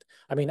can't.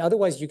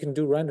 Otherwise you can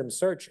do random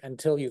search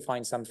until you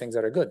find some things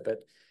that are good.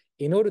 But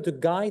in order to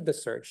guide the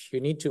search,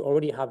 you need to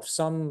already have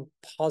some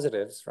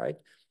positives, right?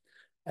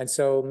 And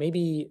so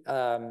maybe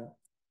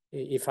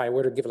if I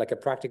were to give like a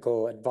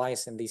practical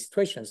advice in these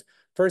situations,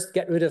 first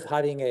get rid of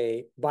having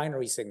a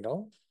binary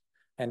signal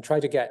and try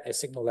to get a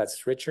signal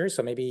that's richer.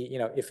 So maybe,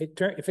 if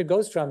it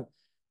goes from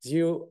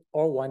 0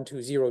 or 1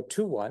 to 0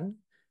 to 1,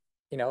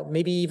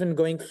 maybe even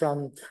going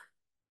from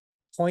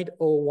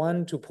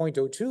 0.01 to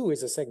 0.02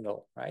 is a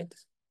signal, right?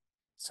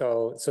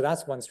 So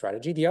that's one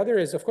strategy. The other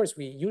is, of course,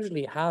 we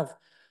usually have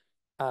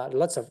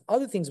lots of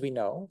other things we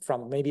know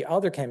from maybe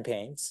other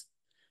campaigns.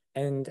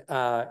 And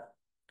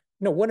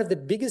one of the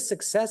biggest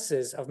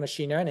successes of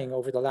machine learning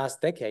over the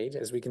last decade,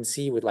 as we can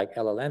see with like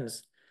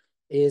LLMs,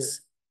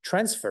 is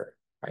transfer,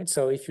 right?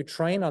 So if you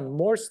train on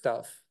more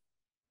stuff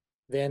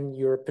than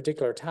your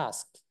particular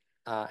task,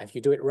 if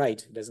you do it right,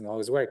 it doesn't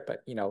always work,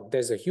 but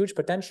there's a huge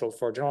potential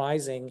for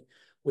generalizing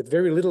with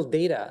very little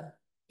data,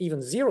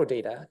 even 0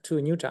 data, to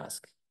a new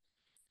task.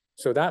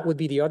 So that would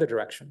be the other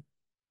direction.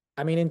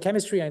 In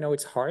chemistry, I know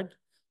it's hard,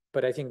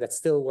 but I think that's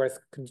still worth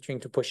continuing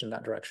to push in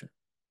that direction.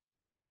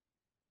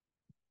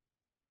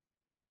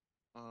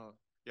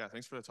 Yeah,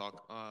 thanks for the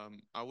talk.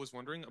 I was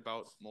wondering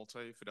about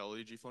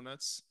multi-fidelity GFlow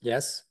nets.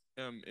 Yes.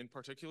 In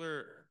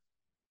particular,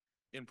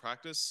 in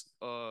practice,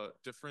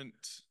 different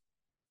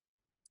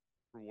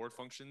reward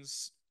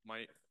functions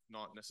might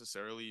not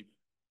necessarily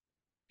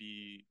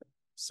be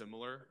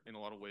similar in a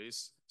lot of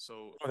ways.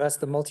 So that's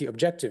the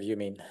multi-objective, you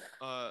mean?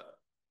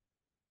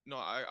 No,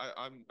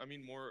 I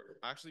mean more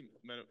actually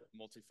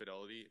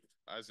multi-fidelity,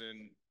 as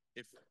in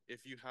if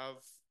you have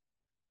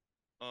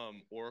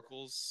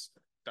oracles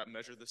that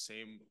measure the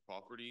same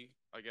property,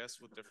 I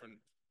guess, with different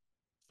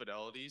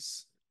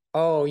fidelities.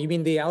 Oh, you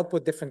mean they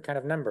output different kind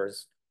of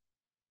numbers?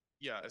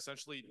 Yeah,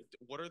 essentially,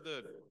 what are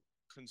the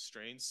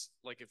constraints?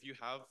 Like if you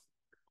have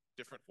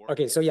different oracles.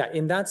 Okay, so yeah,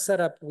 in that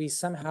setup, we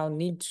somehow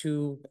need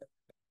to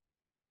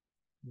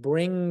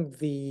bring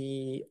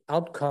the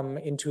outcome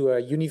into a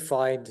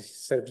unified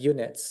set of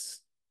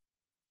units.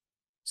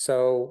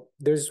 So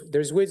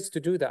there's ways to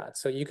do that.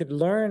 So you could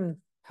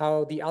learn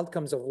how the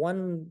outcomes of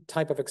one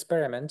type of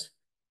experiment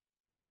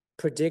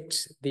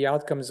predict the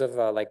outcomes of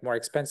a like more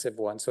expensive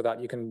one, so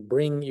that you can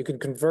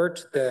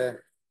convert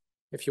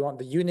if you want,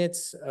 the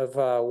units of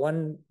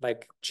one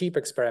like cheap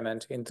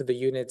experiment into the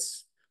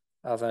units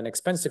of an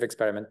expensive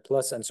experiment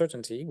plus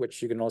uncertainty,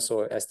 which you can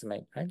also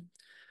estimate, right?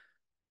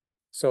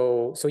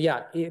 So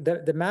yeah,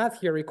 the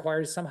math here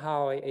requires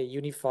somehow a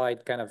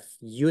unified kind of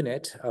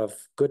unit of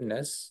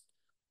goodness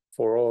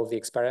for all of the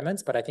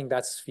experiments, but I think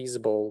that's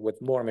feasible with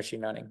more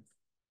machine learning.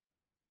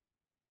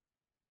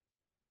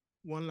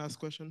 One last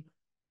question.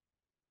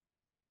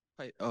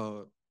 Hi,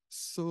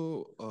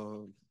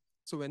 So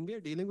when we are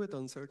dealing with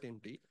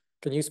uncertainty,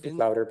 can you speak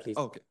louder, please?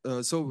 Okay.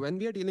 So when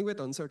we are dealing with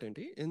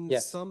uncertainty, in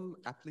Yes. some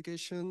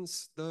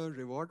applications, the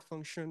reward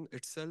function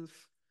itself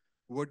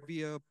would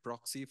be a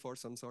proxy for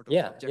some sort of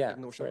objective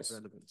notion of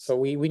relevance. So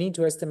we need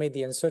to estimate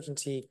the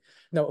uncertainty.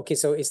 No, okay,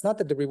 so it's not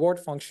that the reward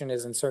function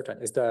is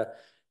uncertain, is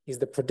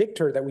the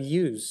predictor that we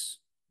use,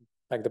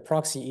 like the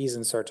proxy is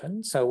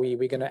uncertain. So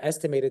we're going to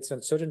estimate its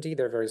uncertainty.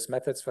 There are various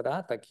methods for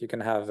that. Like you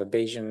can have a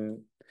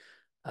Bayesian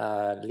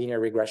linear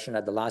regression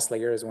at the last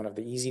layer is one of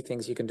the easy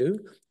things you can do.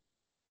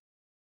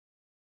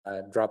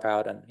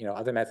 Dropout and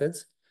other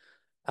methods.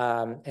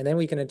 And then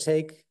we can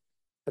take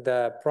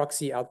the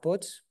proxy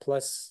output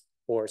plus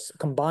or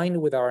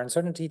combined with our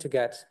uncertainty to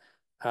get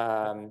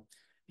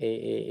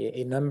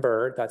a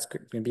number that's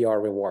going to be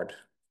our reward.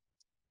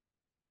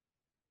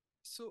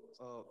 So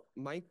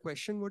my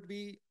question would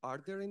be, are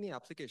there any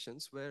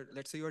applications where,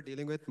 let's say you're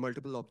dealing with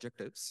multiple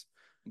objectives,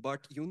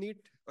 but you need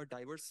a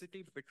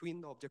diversity between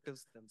the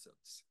objectives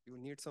themselves? You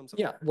need some sort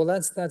Yeah, well,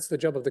 that's the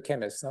job of the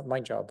chemist, not my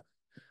job.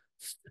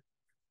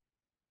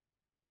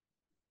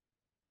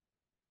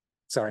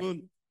 Sorry. Well,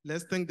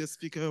 let's thank the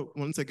speaker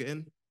once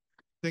again.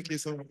 Thank you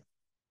so much.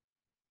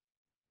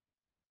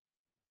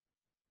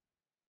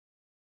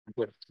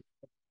 Good.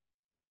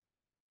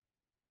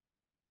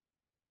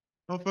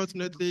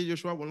 Unfortunately,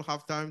 Joshua won't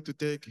have time to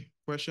take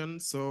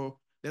questions, so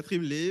let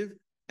him leave.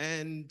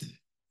 And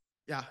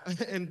yeah,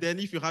 and then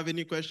if you have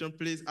any question,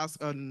 please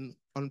ask on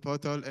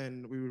portal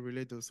and we will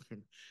relay those to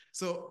him.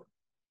 So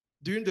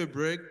during the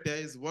break,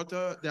 there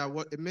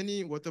are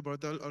many water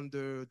bottles on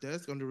the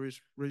desk, on the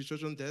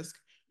registration desk.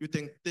 You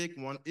can take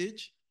one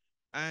each.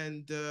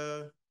 And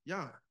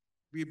yeah,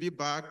 we'll be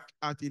back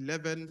at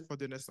 11 for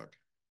the next talk.